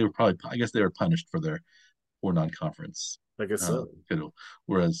 yeah. So they were probably, I guess they were punished for their poor non-conference I guess so. schedule.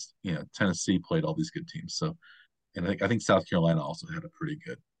 Whereas, Tennessee played all these good teams. So, and I think South Carolina also had a pretty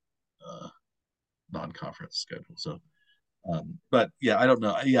good uh, non-conference schedule. So, but yeah, I don't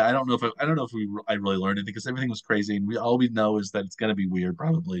know. Yeah, I don't know if I really learned anything because everything was crazy, and we all we know is that it's going to be weird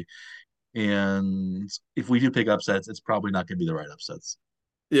probably. And if we do pick upsets, it's probably not going to be the right upsets.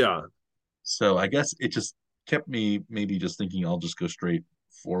 Yeah. So I guess it just kept me maybe just thinking I'll just go straight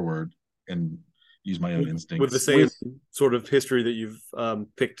forward and use my own With the instincts. same sort of history that you've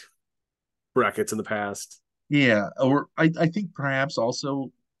picked brackets in the past. Yeah, or I think perhaps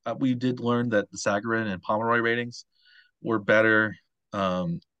also we did learn that the Sagarin and Pomeroy ratings were better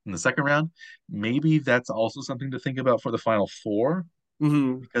in the second round. Maybe that's also something to think about for the final four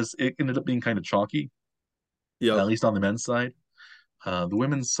Hmm. because it ended up being kind of chalky, Yep. at least on the men's side. The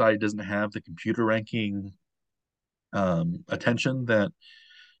women's side doesn't have the computer ranking attention that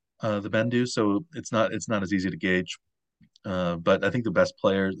the men do, so it's not as easy to gauge. But I think the best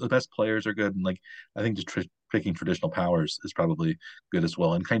players are good, and like I think just picking traditional powers is probably good as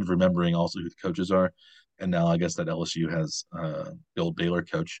well, and kind of remembering also who the coaches are. And now I guess that LSU has Bill Baylor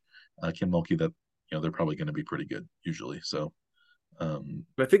coach Kim Mulkey that they're probably going to be pretty good usually. So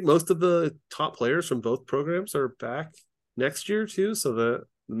I think most of the top players from both programs are back next year too. So the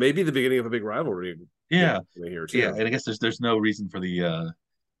maybe the beginning of a big rivalry yeah, here yeah, too. and I guess there's no reason for the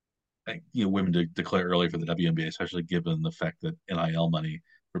women to declare early for the WNBA, especially given the fact that NIL money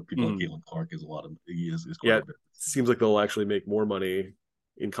for people like Mhm. Caitlin Clark is quite Yeah, a it bit. seems like they'll actually make more money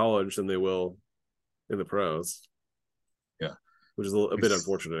in college than they will in the pros, Yeah. which is a bit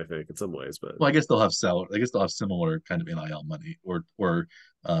unfortunate, I think, in some ways. But Well, I guess they'll have similar kind of NIL money or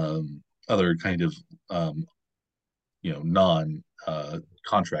other kind of non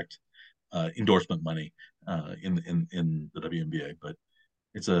contract endorsement money in the WNBA. But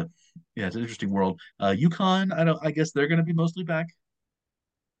it's a it's an interesting world. UConn, I guess they're going to be mostly back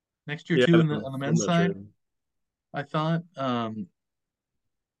next year yeah, too on the I'm men's not sure. side. I thought,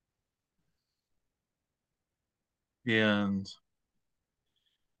 and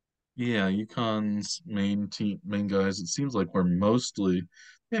yeah, UConn's main guys. It seems like we're mostly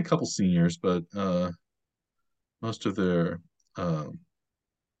a couple seniors, but most of their um,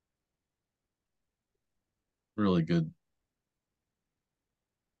 really good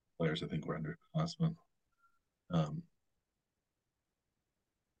players, I think, were underclassmen. Um,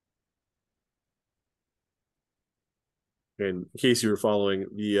 In case you were following,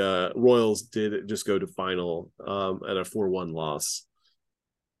 the Royals did just go to final at a 4-1 loss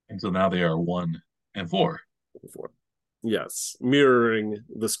and so now they are 1-4. before. Yes, mirroring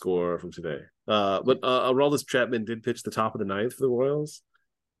the score from today. But Aroldis Chapman did pitch the top of the ninth for the Royals,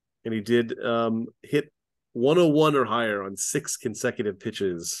 and he did hit 101 or higher on 6 consecutive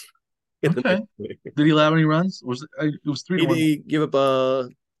pitches in the Okay. ninth inning. Did he allow any runs? It was 3-1? He gave up a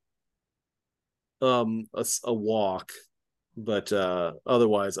walk, but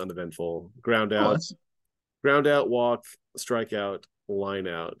otherwise uneventful. Oh, Ground out, walk, strikeout, line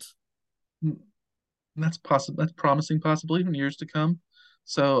out. that's possible. That's promising, possibly in years to come.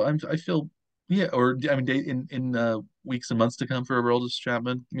 So I feel, yeah, or I mean, in weeks and months to come for Aroldis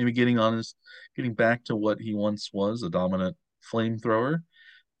Chapman, maybe getting back to what he once was, a dominant flamethrower,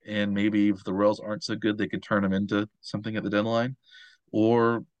 and maybe if the Royals aren't so good, they could turn him into something at the deadline,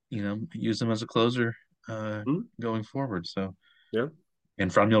 or use him as a closer Hmm? going forward. So, Yeah. and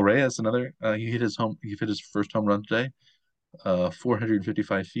Franmil Reyes, another, he hit his first home run today,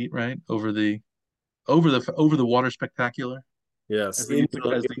 455 feet, right over the water spectacular, Yes. as they used to as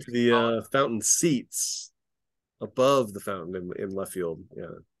they Into used to the call it. fountain seats above the fountain in left field. Yeah.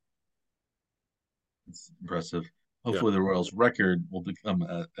 It's impressive. Yeah. Hopefully, the Royals' record will become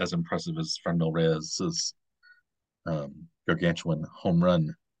as impressive as Franmil Reyes's gargantuan home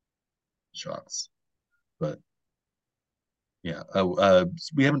run shots. But yeah,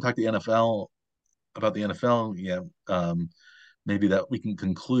 we haven't talked the NFL about the NFL yet. maybe that we can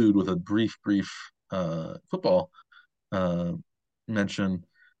conclude with a brief football uh, mention.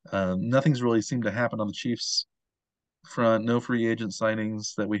 Nothing's really seemed to happen on the Chiefs front. No free agent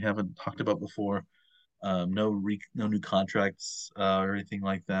signings that we haven't talked about before. No new contracts or anything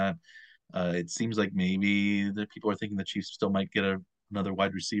like that. It seems like maybe the people are thinking the Chiefs still might get another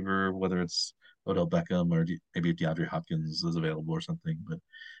wide receiver, whether it's Odell Beckham or maybe DeAndre Hopkins is available or something. But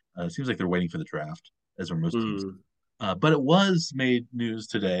it seems like they're waiting for the draft, as are most teams. Hmm. But it was made news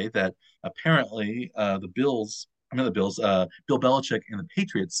today that apparently the Bills, Bill Belichick and the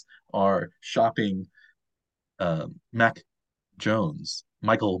Patriots are shopping Mac Jones,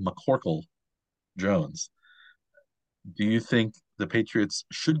 Michael McCorkle Jones. Do you think the Patriots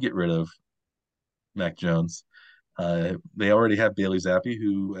should get rid of Mac Jones? They already have Bailey Zappi,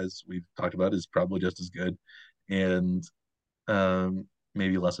 who, as we've talked about, is probably just as good and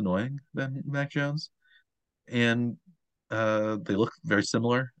maybe less annoying than Mac Jones. And they look very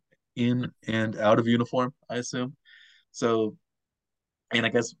similar in and out of uniform, I assume. So, and I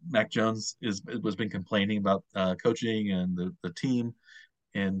guess Mac Jones was been complaining about coaching and the team,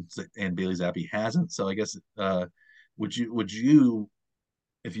 and Bailey Zappi hasn't. So I guess would you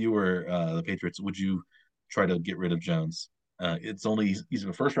if you were the Patriots, would you try to get rid of Jones? It's only he's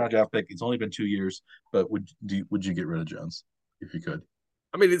a first round draft pick. It's only been 2 years, but would you get rid of Jones if you could?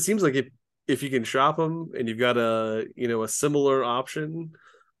 I mean, it seems like if you can shop them and you've got a similar option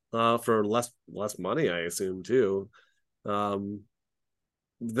for less money, I assume too, um,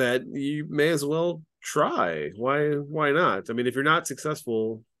 that you may as well try. Why not? I mean, if you're not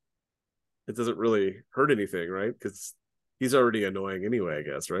successful, it doesn't really hurt anything, right? Because he's already annoying anyway, I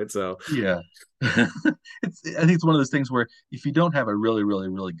guess, right? So Yeah, I think it's one of those things where if you don't have a really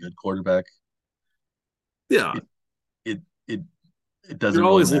good quarterback, yeah, it it it it you're doesn't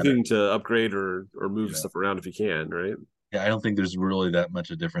really always matter. looking to upgrade or move Yeah, stuff around if you can, right? yeah. I don't think there's really that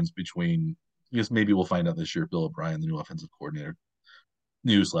much a difference between. I guess maybe we'll find out this year. Bill O'Brien, the new offensive coordinator,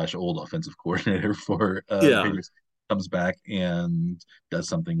 new slash old offensive coordinator for the Yeah. Patriots, comes back and does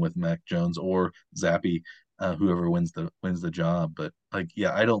something with Mac Jones or Zappy, whoever wins the job. But like,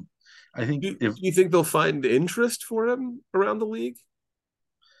 yeah, I don't. I think if Do you think they'll find interest for him around the league?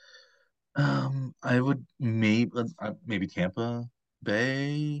 I would maybe Tampa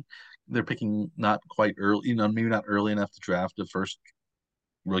Bay. They're picking not quite early, maybe not early enough to draft a first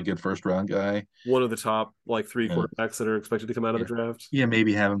really good first round guy. One of the top like three Yeah, quarterbacks that are expected to come out of the yeah, draft. yeah.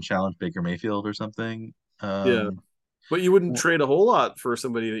 Maybe have him challenge Baker Mayfield or something. Yeah. But you wouldn't Or, trade a whole lot for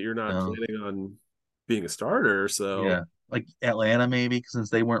somebody that you're not no, planning on being a starter. So yeah, like Atlanta maybe since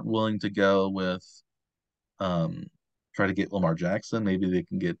they weren't willing to go with um try to get Lamar Jackson. Maybe they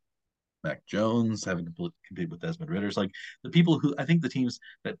can get Mac Jones, having to compete with Desmond Ritter's like the people who I think the teams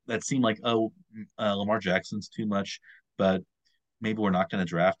that seem like Lamar Jackson's too much, but maybe we're not going to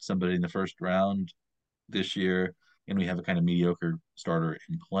draft somebody in the first round this year, and we have a kind of mediocre starter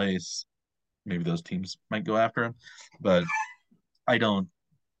in place. Maybe those teams might go after him, but I don't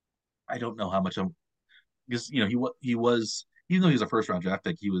I don't know how much I'm because he was even though he was a first round draft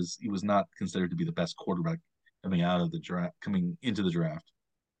pick, he was not considered to be the best quarterback coming into the draft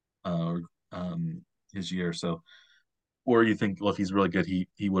or his year. So, or you think, well, if he's really good,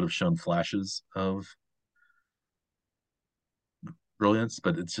 he would have shown flashes of brilliance,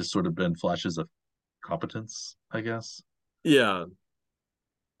 but it's just sort of been flashes of competence, I guess. yeah.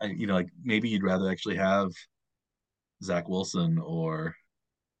 Like maybe you'd rather actually have Zach Wilson or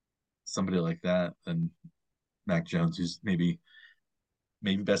somebody like that than Mac Jones, who's maybe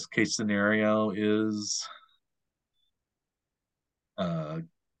best case scenario is uh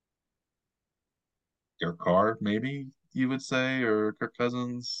Derek Carr, maybe you would say, or Kirk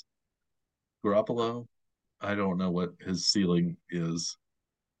Cousins, Garoppolo. I don't know what his ceiling is.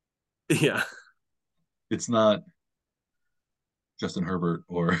 Yeah. It's not Justin Herbert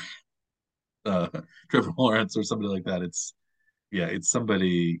or uh, Trevor Lawrence or somebody like that. It's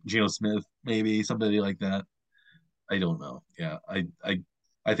somebody Geno Smith, maybe somebody like that. I don't know. Yeah,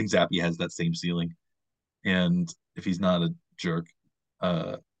 I think Zappy has that same ceiling, and if he's not a jerk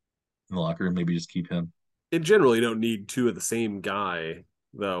in the locker room, maybe just keep him. In general, you don't need two of the same guy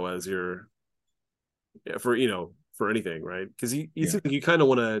though as your yeah, for anything, right? Because you Yeah, seem like you kind of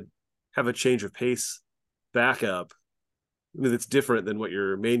want to have a change of pace backup that's different than what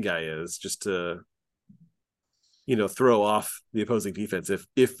your main guy is, just to throw off the opposing defense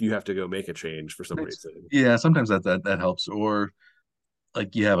if you have to go make a change for some reason. yeah. Sometimes that helps, or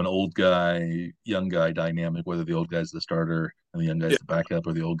like you have an old guy, young guy dynamic, whether the old guy's the starter and the young Yeah, guy's the backup,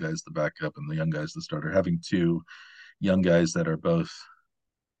 or the old guy's the backup and the young guy's the starter. Having two young guys that are both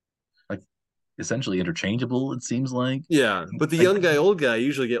like essentially interchangeable. It seems like. Yeah, but the Like, young guy, old guy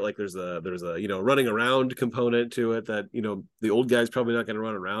usually get like there's a running around component to it that the old guy's probably not going to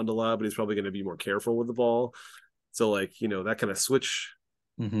run around a lot, but he's probably going to be more careful with the ball. So like that kind of switch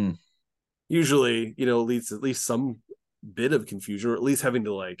mm-hmm. usually leads to at least some bit of confusion, or at least having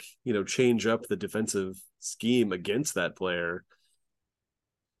to like change up the defensive scheme against that player.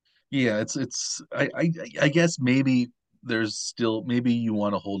 Yeah, I guess maybe there's still maybe you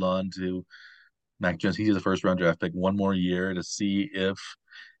want to hold on to Mac Jones. He's a first round draft pick one more year to see if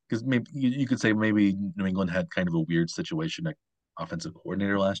because maybe you could say maybe New England had kind of a weird situation at offensive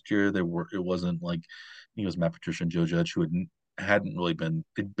coordinator last year. It wasn't like it was Matt Patricia and Joe Judge who hadn't really been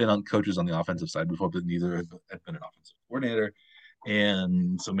they'd been on coaches on the offensive side before, but neither had been an offensive coordinator.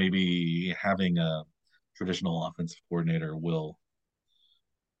 And so maybe having a traditional offensive coordinator will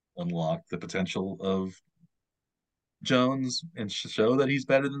unlock the potential of Jones and show that he's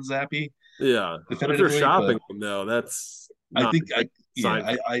better than Zappy Yeah, but if they're definitively. But shopping him, though, that's I not think a good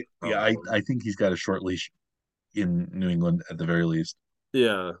sign for I think he's got a short leash in New England at the very least.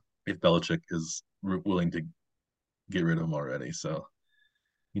 yeah. If Belichick is willing to get rid of him already, so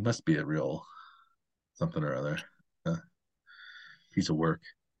he must be a real something or other piece of work.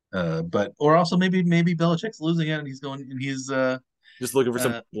 But or also maybe Belichick's losing it and he's going and he's Just looking for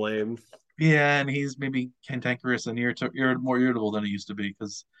some uh blame. yeah, and he's maybe cantankerous and more irritable than he used to be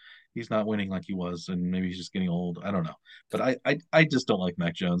because he's not winning like he was, and maybe he's just getting old. I don't know, but I just don't like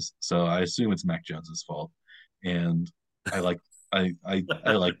Mac Jones, so I assume it's Mac Jones's fault. And I like I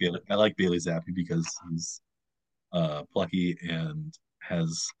like Bailey Zappi because he's plucky and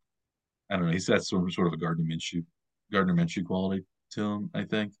has I don't know he's got sort of a Gardner Minshew quality to him, I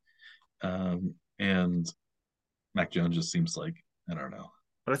think. And Mac Jones just seems like I don't know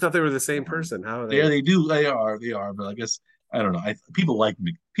But I thought they were the same person. How are yeah, they? they are. But I guess I don't know. People like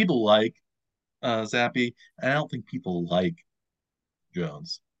me. People like Zappy, and I don't think people like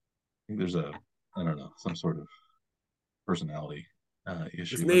Jones. I think there's a I don't know some sort of personality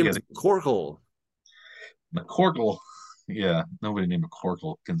His issue. But name yeah, is Corkle. McCorkle. Yeah, nobody named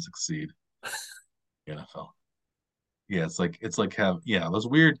McCorkle can succeed in the NFL. Yeah, it's like have yeah those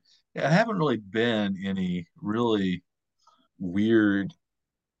weird. Yeah, I haven't really been any really weird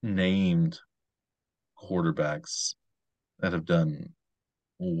named quarterbacks that have done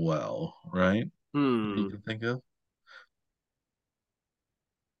well, right? That you Hmm. can think of.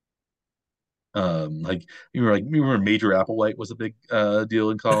 Like you remember Major Applewhite was a big deal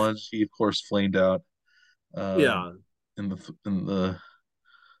in college. He of course flamed out um, Yeah, in the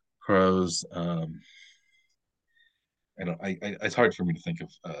pros. I don't. It's hard for me to think of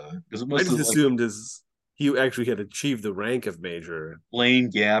because I most just of like assumed he actually had achieved the rank of major. Blaine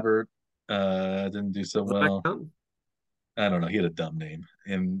Gabbert didn't do so Does that well. count? I don't know. He had a dumb name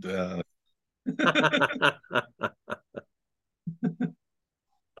and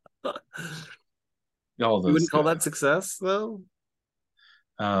all You those wouldn't call that guys. success, though?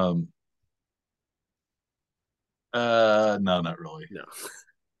 Um, no, not really. No.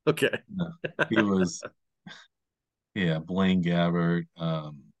 Okay. No, he was yeah Blaine Gabbert.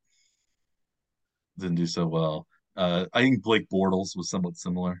 Didn't do so well. I think Blake Bortles was somewhat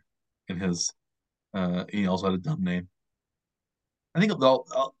similar in his. He also had a dumb name. I think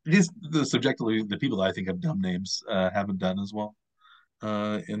the subjectively the people that I think have dumb names haven't done as well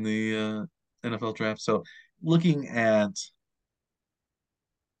in the NFL draft. So looking at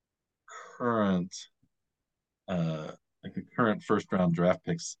current like the current first round draft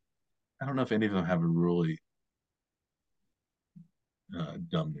picks, I don't know if any of them have a really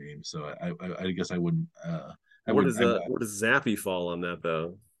dumb name. So I guess I wouldn't Where does Zappy fall on that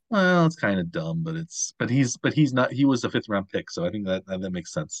though? well, it's kind of dumb, but he's not he was a fifth round pick, so I think that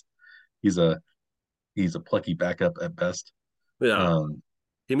makes sense. He's a he's a plucky backup at best. Yeah. Um,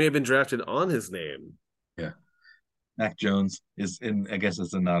 He may have been drafted on his name. yeah, Mac Jones is in. I guess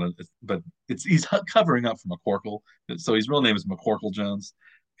it's a not, a, but it's he's covering up for McCorkle, so his real name is McCorkle Jones,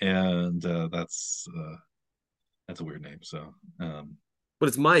 and that's a weird name. So But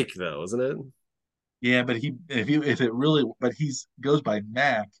it's Mike though, isn't it? yeah, but if it really, but he's goes by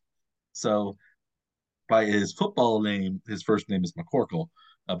Mac, so by his football name, his first name is McCorkle,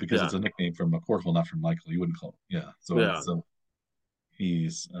 because Yeah. it's a nickname from McCorkle, not from Michael. You wouldn't call him. Yeah, Yeah. so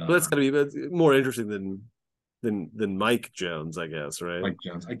he's But that's gotta be that's more interesting than Mike Jones, I guess, right? Mike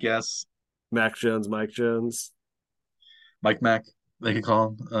Jones, I guess. Mac Jones, Mike Jones. Mike Mac, they could call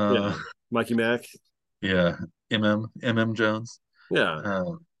him. Yeah. Mikey Mac. Yeah, MM Jones. Yeah.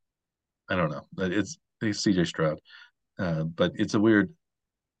 Uh, I don't know, but it's CJ Stroud. But it's a weird.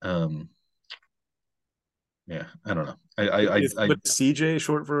 Um, yeah, I don't know. But CJ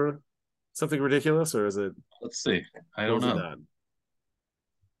short for something ridiculous, or is it Let's see. I don't mostly know. not?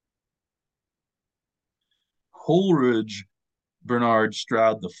 Coleridge Bernard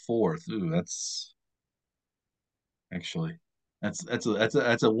Stroud the fourth. Ooh, that's actually that's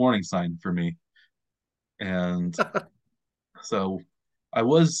a warning sign for me. And so I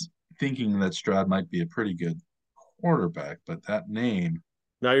was thinking that Stroud might be a pretty good quarterback, but that name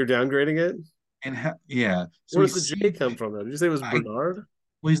Now you're downgrading it. yeah. So Where does the he's J come from? Though? Did you say it was I Bernard?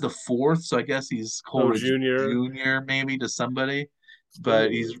 well, he's the fourth, so I guess he's Oh, Coleridge Junior. Junior maybe to somebody, but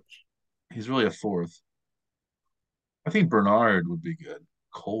Coleridge. he's really a fourth. I think Bernard would be good.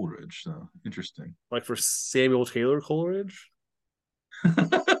 Coleridge, so interesting. Like for Samuel Taylor Coleridge?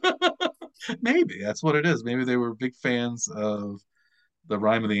 Maybe that's what it is. Maybe they were big fans of the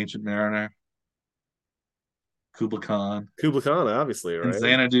Rime of the Ancient Mariner, Kubla Khan, Kubla Khan, obviously, and right?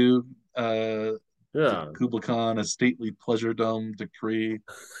 Xanadu. Yeah. Kubla Khan, a stately pleasure dome decree,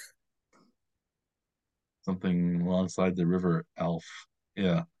 something alongside the river Alf.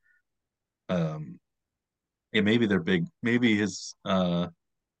 Yeah. Um, yeah, maybe they're big. Maybe his uh,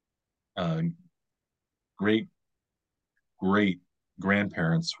 great great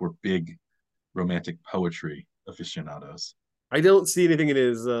grandparents were big romantic poetry aficionados. I don't see anything in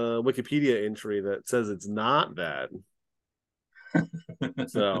his Wikipedia entry that says it's not that.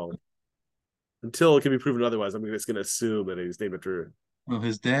 So until it can be proven otherwise, I'm just going to assume that he's named after. Well,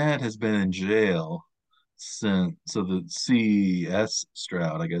 his dad has been in jail since, so the C.S.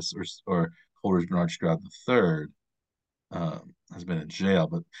 Stroud, I guess, or Coleridge Bernard Stroud the third, has been in jail,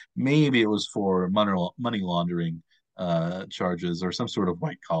 but maybe it was for money laundering charges or some sort of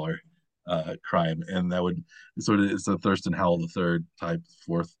white collar crime, and that would sort of it's a Thurston Howell the third type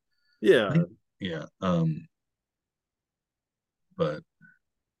fourth. I Yeah. think, yeah, but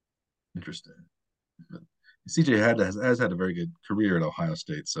interesting. But CJ has had a very good career at Ohio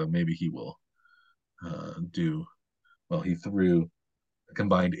State, so maybe he will do well. He threw a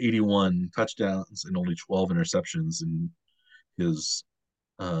combined 81 touchdowns and only 12 interceptions in his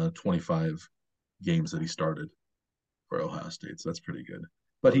 25 games that he started for Ohio State. So that's pretty good.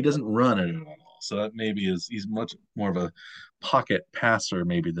 But he doesn't run it at all. So that maybe is he's much more of a pocket passer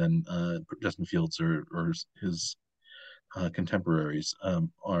maybe than Justin Fields or his contemporaries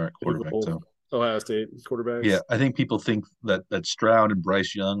are quarterback. Typical So Ohio State yeah, quarterbacks. I think people think that Stroud and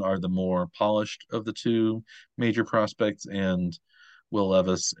Bryce Young are the more polished of the two major prospects, and Will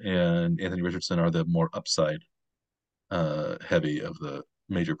Levis and Anthony Richardson are the more upside heavy of the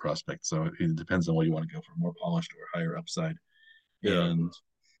major prospects. So it depends on what you want to go for, more polished or higher upside. Yeah. And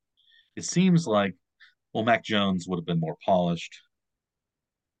it seems like Mac Jones would have been more polished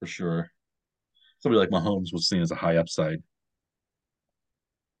for sure. Somebody like Mahomes was seen as a high upside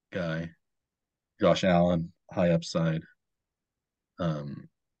guy. Josh Allen, high upside. Um,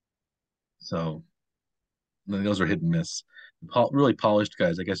 so those are hit and miss. Really polished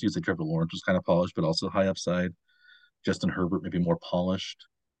guys. I guess you'd say Trevor Lawrence was kind of polished, but also high upside. Justin Herbert maybe more polished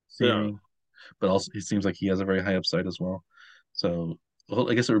Yeah. seeming, but also he seems like he has a very high upside as well. So well,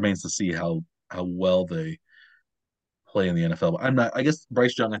 I guess it remains to see how well they play in the NFL. But I'm not. I guess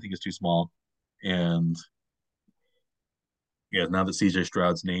Bryce Young I think is too small, and yeah, now that CJ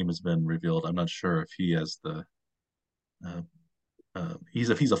Stroud's name has been revealed, I'm not sure if he has the. Uh, he's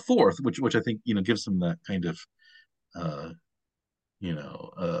a fourth, which I think gives him that kind of uh, you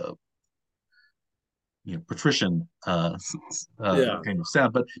know uh, patrician Yeah. kind of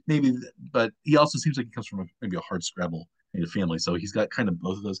sound, but he also seems like he comes from maybe a hard scrabble kind of family, so he's got kind of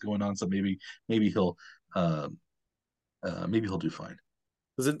both of those going on. So maybe he'll uh, maybe he'll do fine.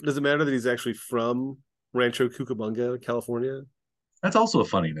 Does it matter that he's actually from Rancho Cucamonga, California? That's also a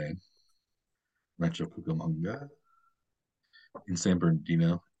funny name, Rancho Cucamonga in San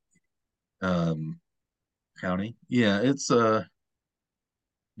Bernardino um, County. Yeah, it's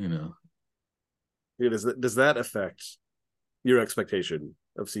you know, Yeah, does that affect your expectation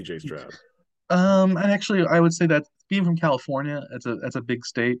of CJ Stroud? and actually, I would say that being from California, that's a big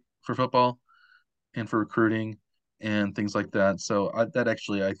state for football and for recruiting and things like that. So that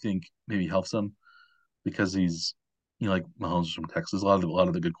actually I think maybe helps him because he's like Mahomes is from Texas. A lot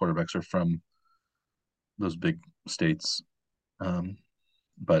of the good quarterbacks are from those big states. Um,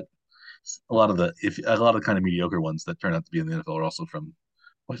 but a lot of kind of mediocre ones that turn out to be in the NFL are also from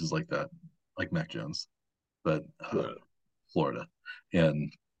places like that, like Mac Jones, but Yeah. Florida.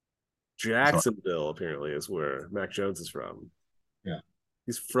 And so Jacksonville apparently is where Mac Jones is from. yeah,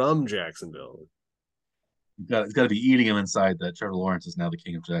 He's from Jacksonville. it's got to be eating him inside that Trevor Lawrence is now the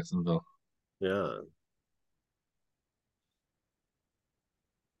king of Jacksonville. Yeah.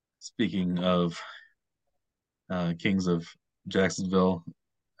 Speaking of kings of Jacksonville,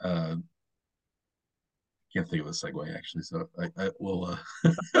 uh, can't think of a segue actually. So I will.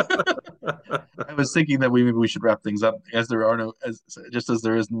 I was thinking that maybe we should wrap things up, as there are no, as just as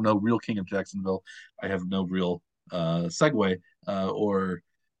there is no real King of Jacksonville. I have no real segue or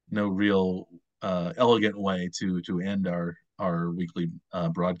no real elegant way to end our weekly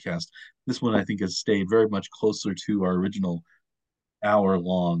broadcast. This one I think has stayed very much closer to our original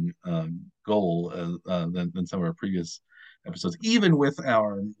hour-long goal than some of our previous episodes, even with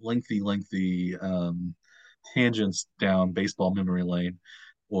our lengthy tangents down baseball memory lane,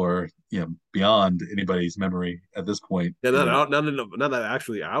 or beyond anybody's memory at this point. Yeah, not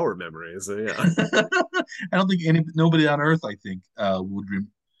actually our memories. So yeah. I don't think nobody on Earth, I think, would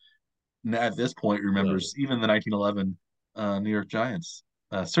at this point No. remembers even the 1911 New York Giants.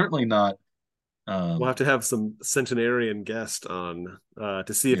 Certainly not. We'll Um, have to have some centenarian guest on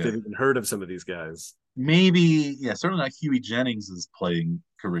to see if yeah, they've even heard of some of these guys. maybe, yeah, certainly not Huey Jennings' playing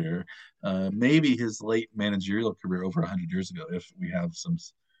career. Maybe his late managerial career over 100 years ago, if we have some,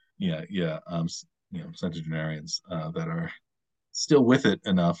 centenarians that are still with it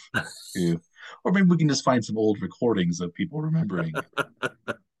enough to, or maybe we can just find some old recordings of people remembering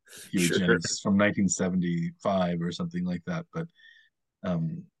Huey Sure. Jennings from 1975 or something like that. But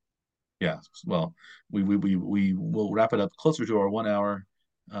um, yeah, well, we will wrap it up closer to our 1 hour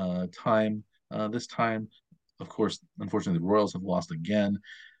time. This time, of course, unfortunately, the Royals have lost again,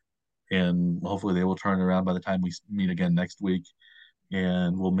 and hopefully they will turn it around by the time we meet again next week.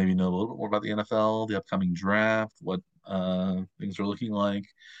 And we'll maybe know a little bit more about the NFL, the upcoming draft, what things are looking like.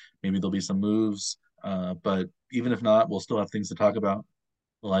 Maybe there'll be some moves, but even if not, we'll still have things to talk about,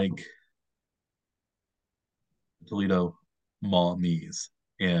 like Toledo Maulese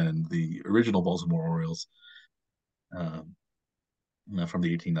and the original Baltimore Orioles um, from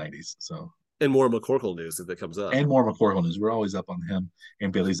the 1890s. So, And more McCorkle news if it comes up. and more McCorkle news. We're always up on him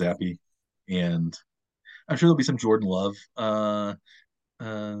and Bailey Zappi, and I'm sure there'll be some Jordan Love,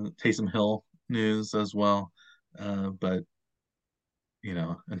 Taysom Hill news as well. But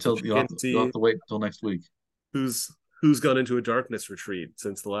So until check in to you'll have see to wait until next week. who's who's gone into a darkness retreat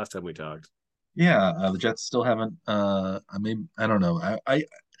since the last time we talked. Yeah, the Jets still haven't. I mean, I don't know.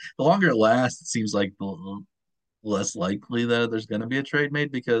 The longer it lasts, it seems like the less likely that there's going to be a trade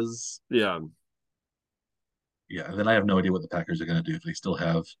made because, Yeah, yeah, then I have no idea what the Packers are going to do if they still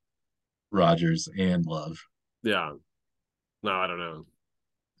have Rodgers and Love. yeah. No, I don't know.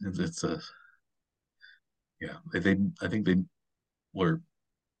 It's a yeah. I think they were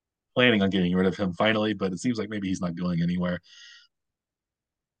planning on getting rid of him finally, but it seems like maybe he's not going anywhere.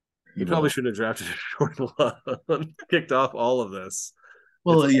 He He probably will. shouldn't have drafted Jordan Love. Kicked off all of this. It's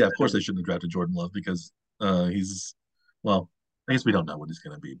Well, all yeah, of course they him. shouldn't have drafted Jordan Love because he's well. I guess we don't know what he's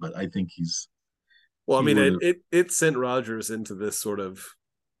going to be, but I think Well, I he mean, would it, have. it it sent Rodgers into this sort of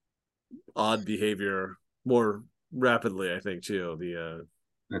odd behavior more rapidly, I think, too.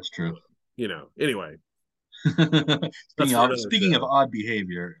 That's true. Anyway, that's speaking for of another speaking of show. odd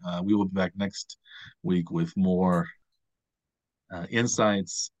behavior, we will be back next week with more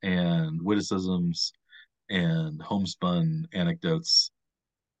insights and witticisms and homespun anecdotes.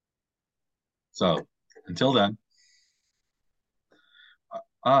 So until then,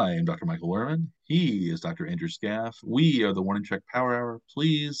 I am Dr. Michael Werman. He is Dr. Andrew Scaff. We are the Warning Track Power Hour.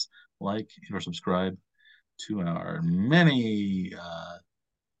 Please like and or subscribe to our many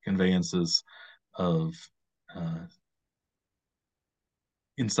conveyances of uh,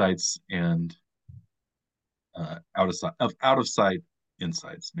 insights and out of sight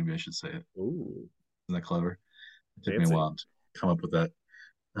insights. Maybe I should say it. Ooh, Isn't that clever? It took me a fancy. while to come up with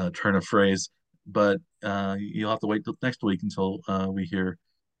that turn of phrase, but you'll have to wait till next week until we hear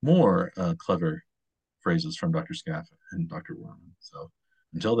more clever phrases from Dr. Scaff and Dr. Warman. So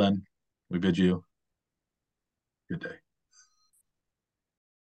until then, we bid you good day.